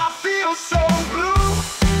 Oh, I feel so blue,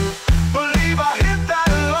 believe I hit that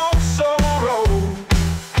lonesome road.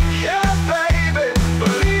 Yeah, baby,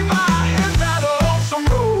 believe I hit that lonesome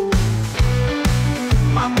road.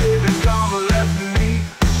 My baby gone left me,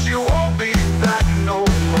 she won't be back no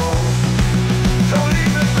more. Don't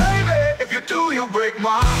leave me, baby, if you do, you'll break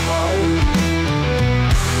my heart.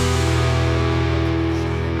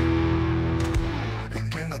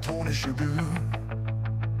 When I punish you,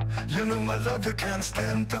 You know I love you, can't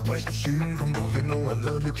stand the way you move. You know I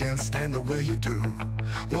love you, can't stand the way you do.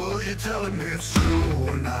 Well, you're telling me it's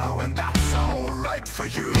true now, and that's alright for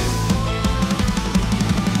you.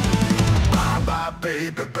 Bye bye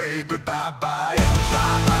baby, baby, bye bye.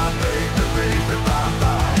 Bye bye baby, baby, bye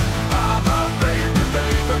bye. Bye bye baby,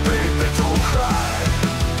 baby, baby, don't cry.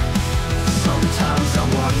 Sometimes I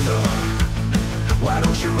wonder, why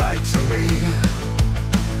don't you write to me?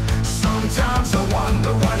 Sometimes I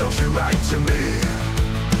wonder, why don't you write to me?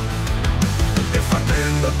 If I've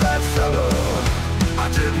been the bad fellow I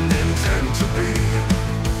didn't intend to be.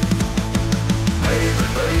 Baby,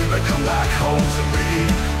 baby, come back home to me.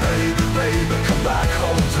 Baby, baby, come back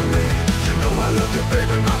home to me. You know I love you,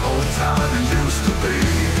 baby, my whole time it used to be.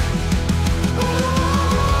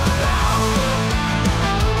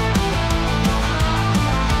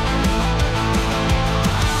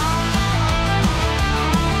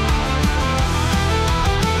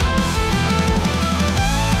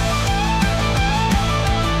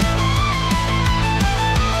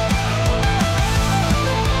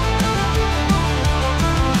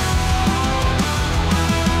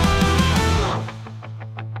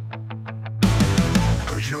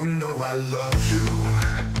 You know I love you,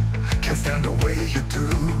 can't stand the way you do.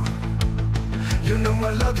 You know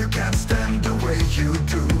I love you, can't stand the way you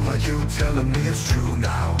do. Are you telling me it's true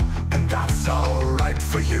now, and that's alright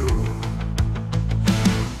for you?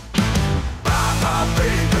 Bye bye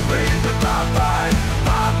baby, baby, bye bye.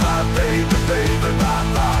 Bye bye baby, baby, bye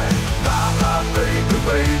bye. Bye bye baby,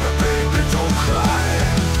 baby, baby, don't cry.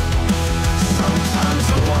 Sometimes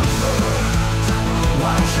I wonder,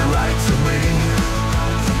 why don't you write to me?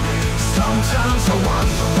 Sometimes I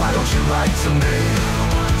wonder, why don't you write to me?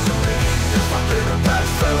 If I've been a bad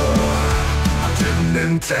fellow I didn't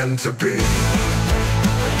intend to be.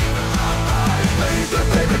 Baby,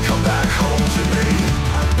 baby, come back home to me.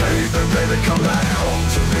 Baby, baby, come back home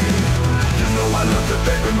to me. You know I love you,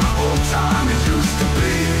 baby, my whole time it used to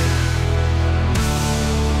be.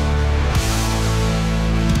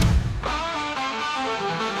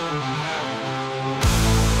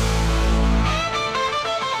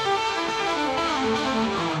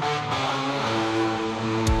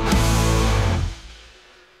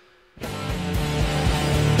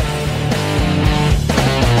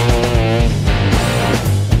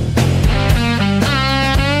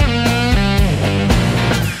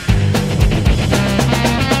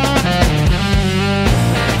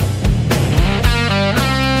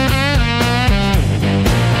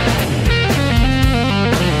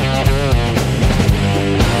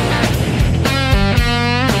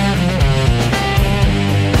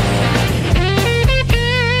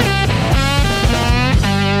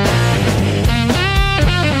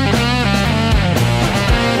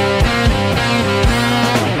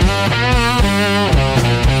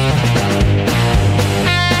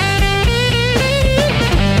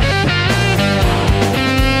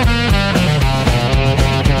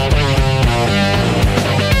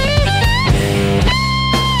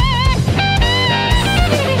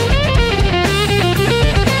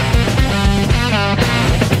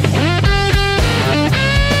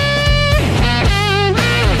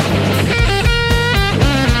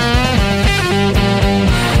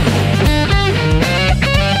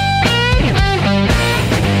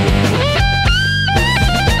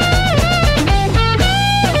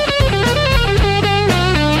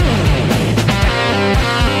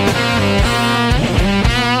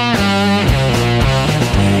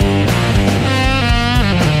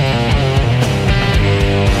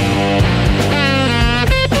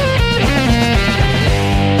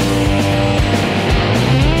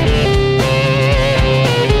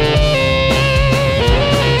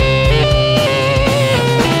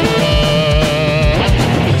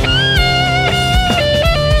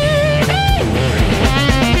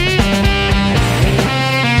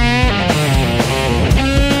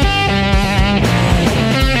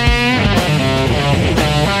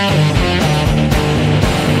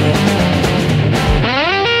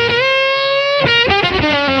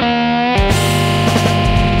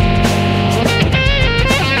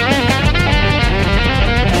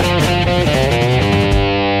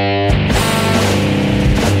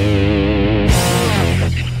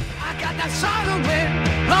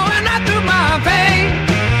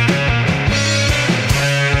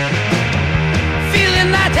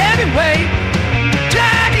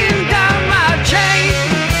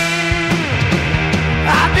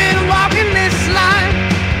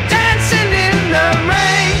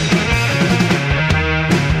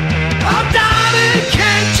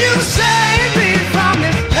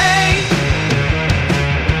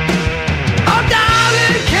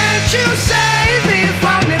 You save me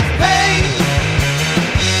from this pain.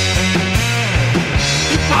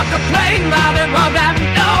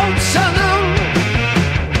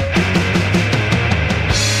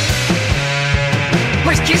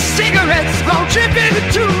 go tripping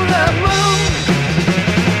to the moon.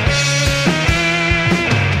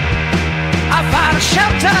 I find a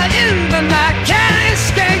shelter in the night, can't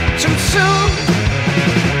escape too soon.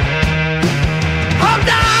 Oh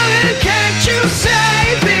darling, can't you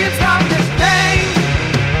save me from this pain?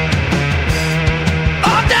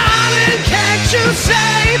 Oh darling, can't you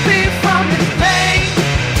save me from this pain?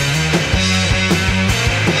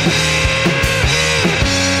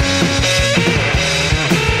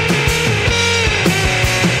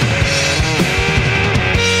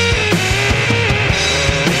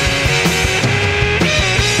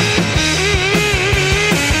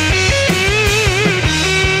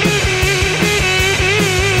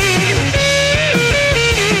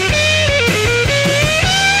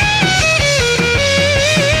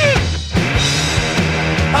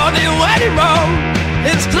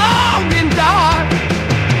 It's long and dark,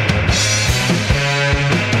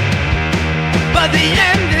 but the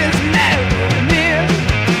end is never near.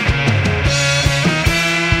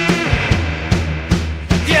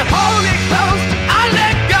 You hold it close, I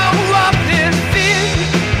let go of this fear.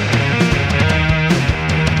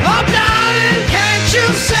 Oh darling, can't you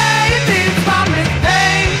save me from this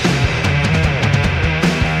pain?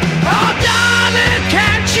 Oh darling,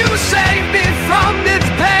 can't you save me from this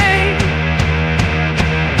pain?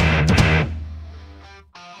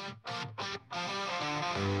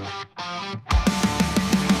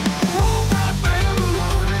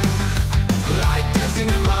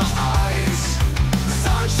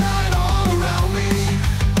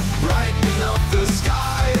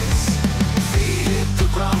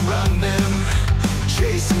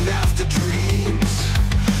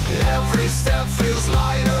 Every step feels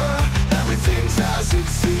lighter, everything's as it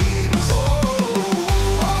seems. Oh,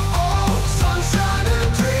 oh, oh, sunshine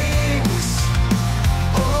and dreams.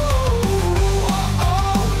 Oh, oh,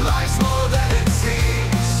 oh, life's more than it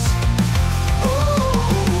seems. Oh,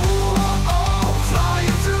 oh, oh,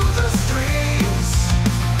 flying through the streams.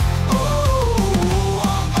 Oh,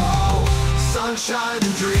 oh, oh, sunshine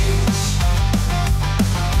and dreams.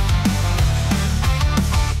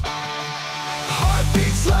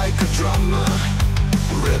 Heartbeats like a drummer,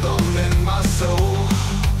 rhythm in my soul.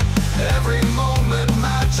 Every moment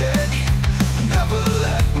magic, never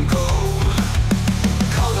letting go.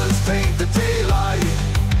 Colors paint the daylight,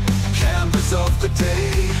 canvas of the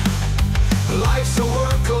day. Life's a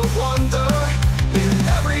work of wonder in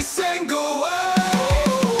every single way.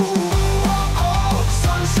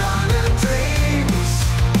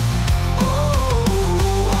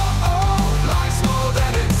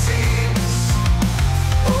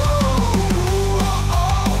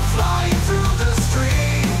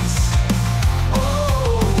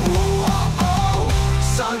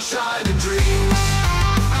 Sunshine and dreams.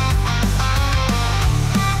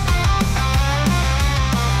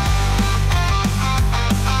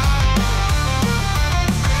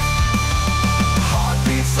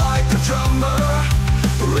 Heartbeats like a drummer,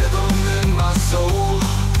 rhythm in my soul.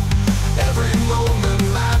 Every moment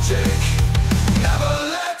magic, never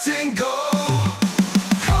letting go.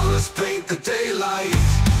 Colors paint the daylight,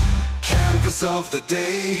 canvas of the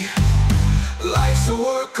day. Life's a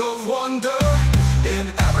work of wonder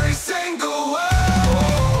in every single way.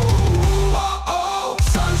 Oh, oh, oh,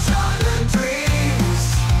 sunshine and dreams.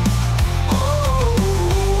 Oh,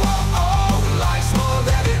 oh, oh, life's more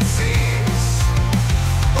than it seems.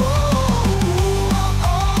 Oh, oh,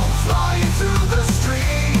 oh, flying through the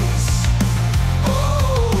streams. Oh,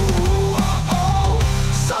 oh, oh,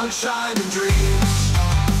 sunshine and dreams.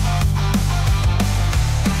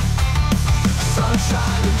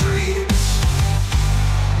 Sunshine and dreams.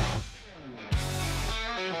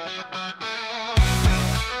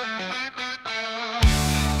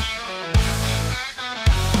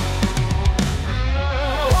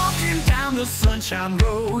 The sunshine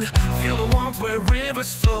road, feel the warmth where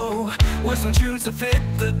rivers flow. Whistling tunes to fit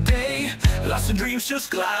the day, lost in dreams just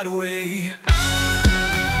glide away.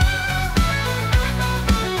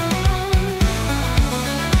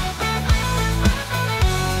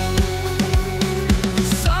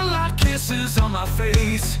 Sunlight kisses on my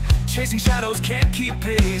face, chasing shadows can't keep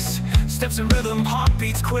pace. Steps in rhythm,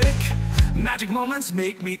 heartbeats quick, magic moments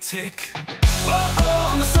make me tick. Oh,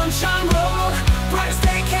 oh, on the sunshine road, brightest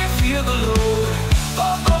day can't feel the load.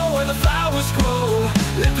 Oh, oh, where the flowers grow,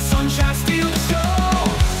 let the sunshine steal the show.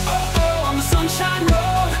 Oh, oh, on the sunshine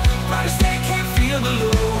road, brightest day can't feel the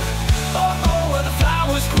load. Oh, oh, where the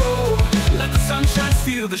flowers grow, let the sunshine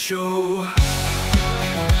steal the show.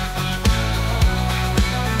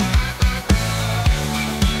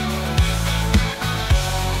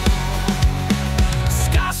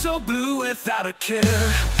 Sky so blue without a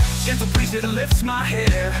care, gentle breeze that lifts my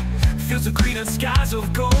hair. fields of green and skies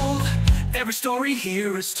of gold. Every story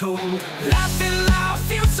here is told. Laughing loud,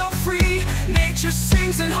 feel so free. Nature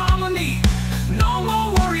sings in harmony. No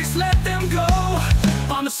more worries, let them go.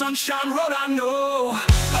 On the sunshine road I know.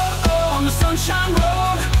 Oh, oh, on the sunshine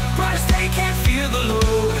road. Brightest day can't feel the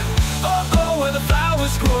load. Oh, oh, where the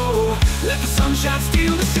flowers grow. Let the sunshine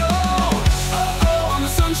steal the show. Oh, oh, on the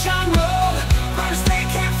sunshine road. Brightest day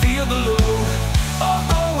can't feel the load. Oh,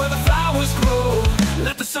 oh, where the flowers grow.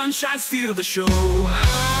 Let the sunshine steal the show.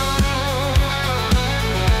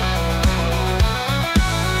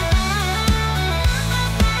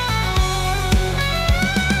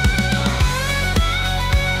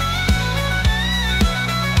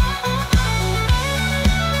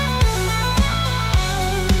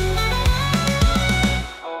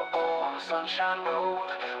 Sunshine road,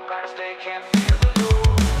 brightest day can't feel the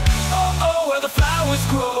load. Oh, oh, where the flowers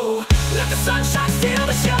grow. Let the sunshine steal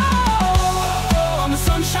the show. Oh, oh, on the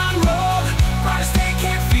sunshine road, brightest day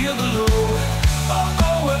can't feel the load. Oh,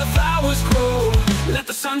 oh, where the flowers grow. Let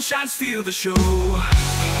the sunshine steal the show.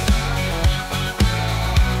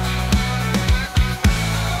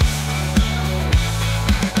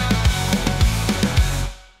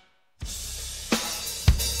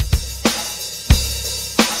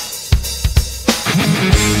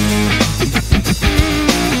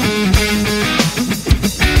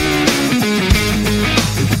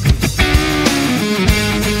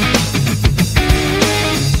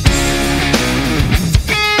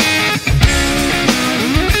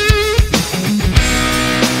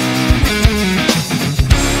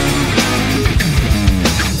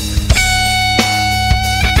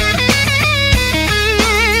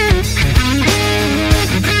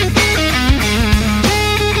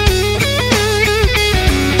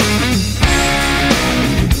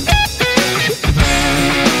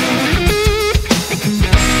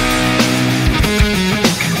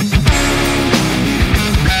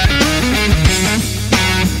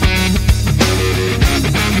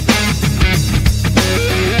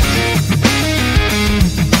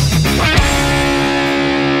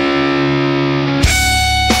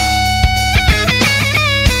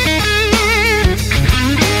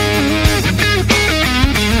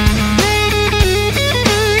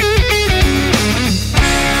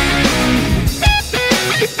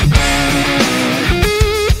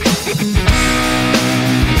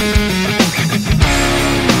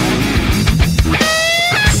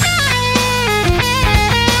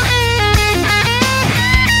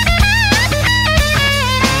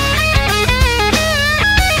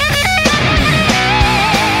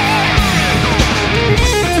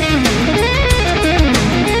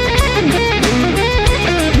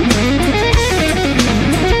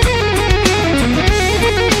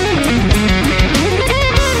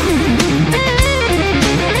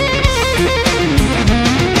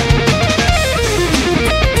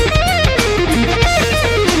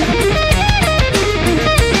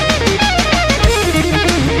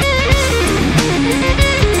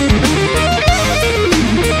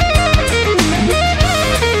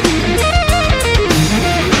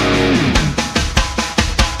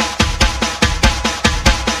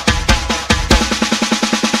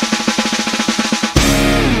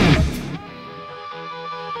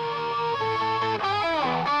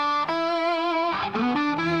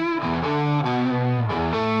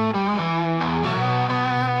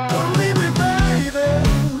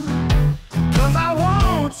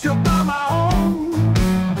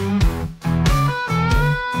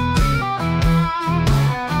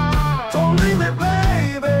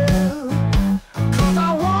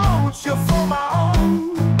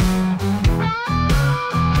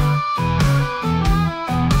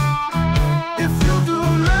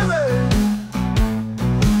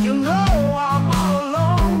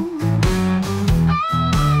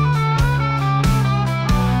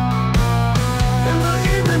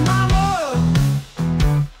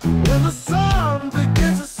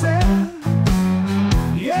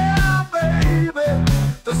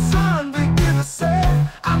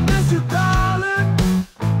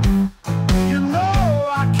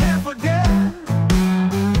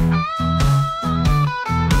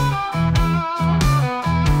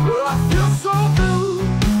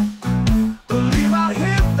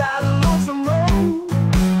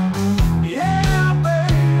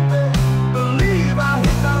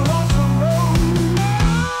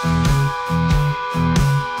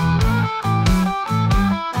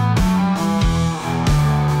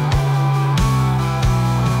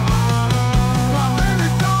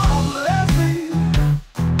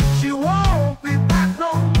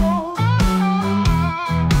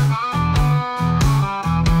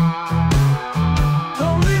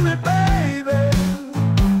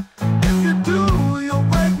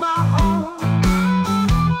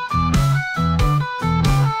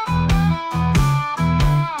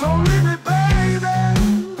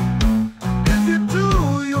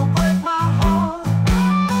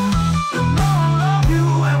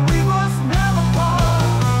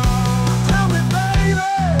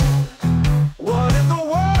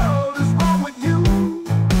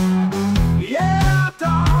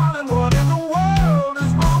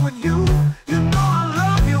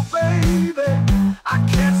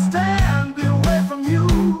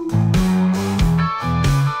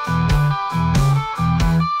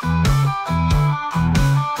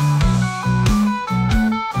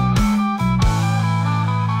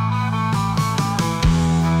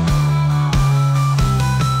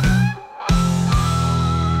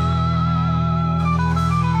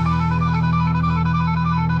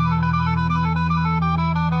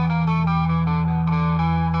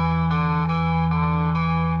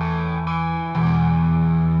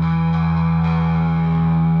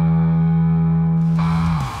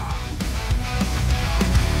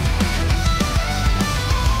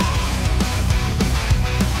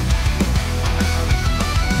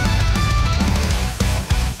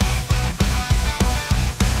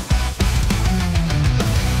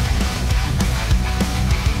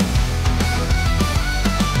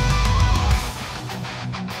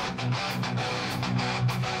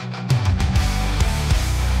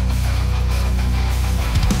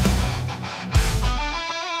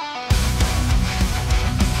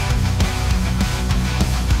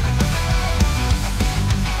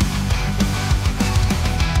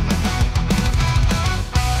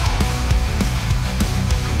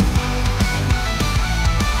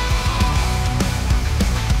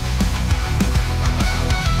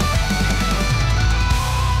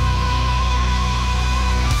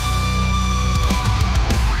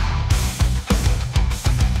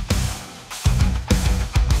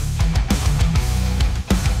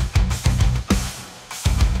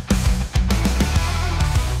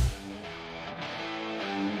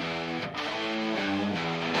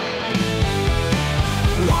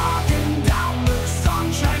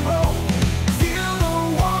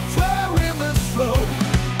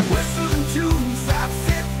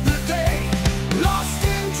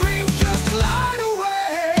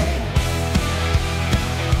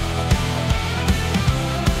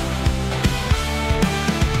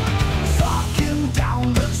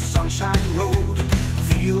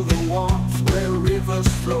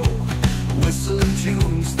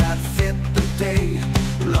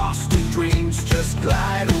 just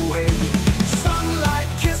glide away. Sunlight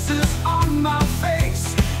kisses on my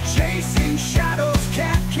face, chasing shadows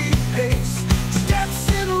can't keep pace. Steps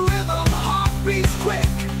in rhythm, heartbeats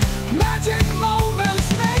quick, magic moments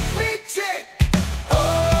make me tick.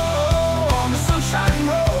 Oh, on the sunshine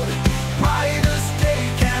road, brightest day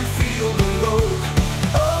can feel the load.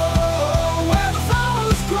 Oh, where the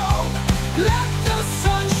flowers grow, let the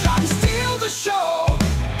sunshine steal the show.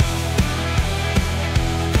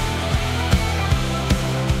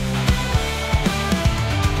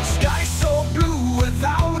 Sky so blue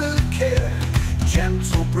without a care,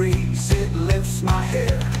 gentle breeze, it lifts my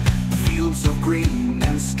hair. Fields of green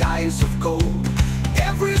and skies of gold,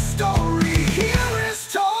 every story here is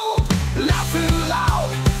told. Laughing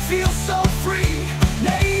loud, feel so free,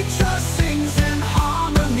 nature sings in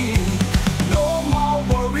harmony. No more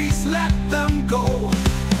worries, let them go.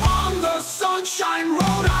 On the sunshine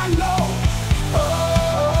road I know.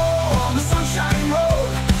 Oh, on the sunshine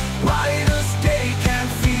road, brightest day can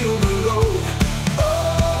feel the load.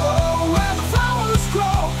 Oh, where the flowers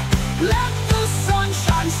grow, let the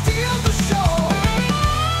sunshine steal the show.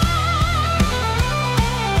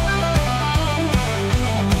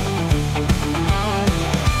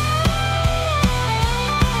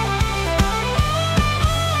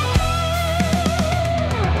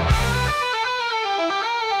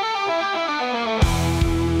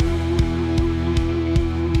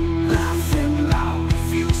 Laughing loud,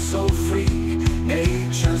 feel so free,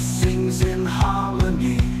 nature sings in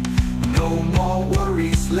harmony. No more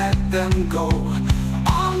worries, let them go.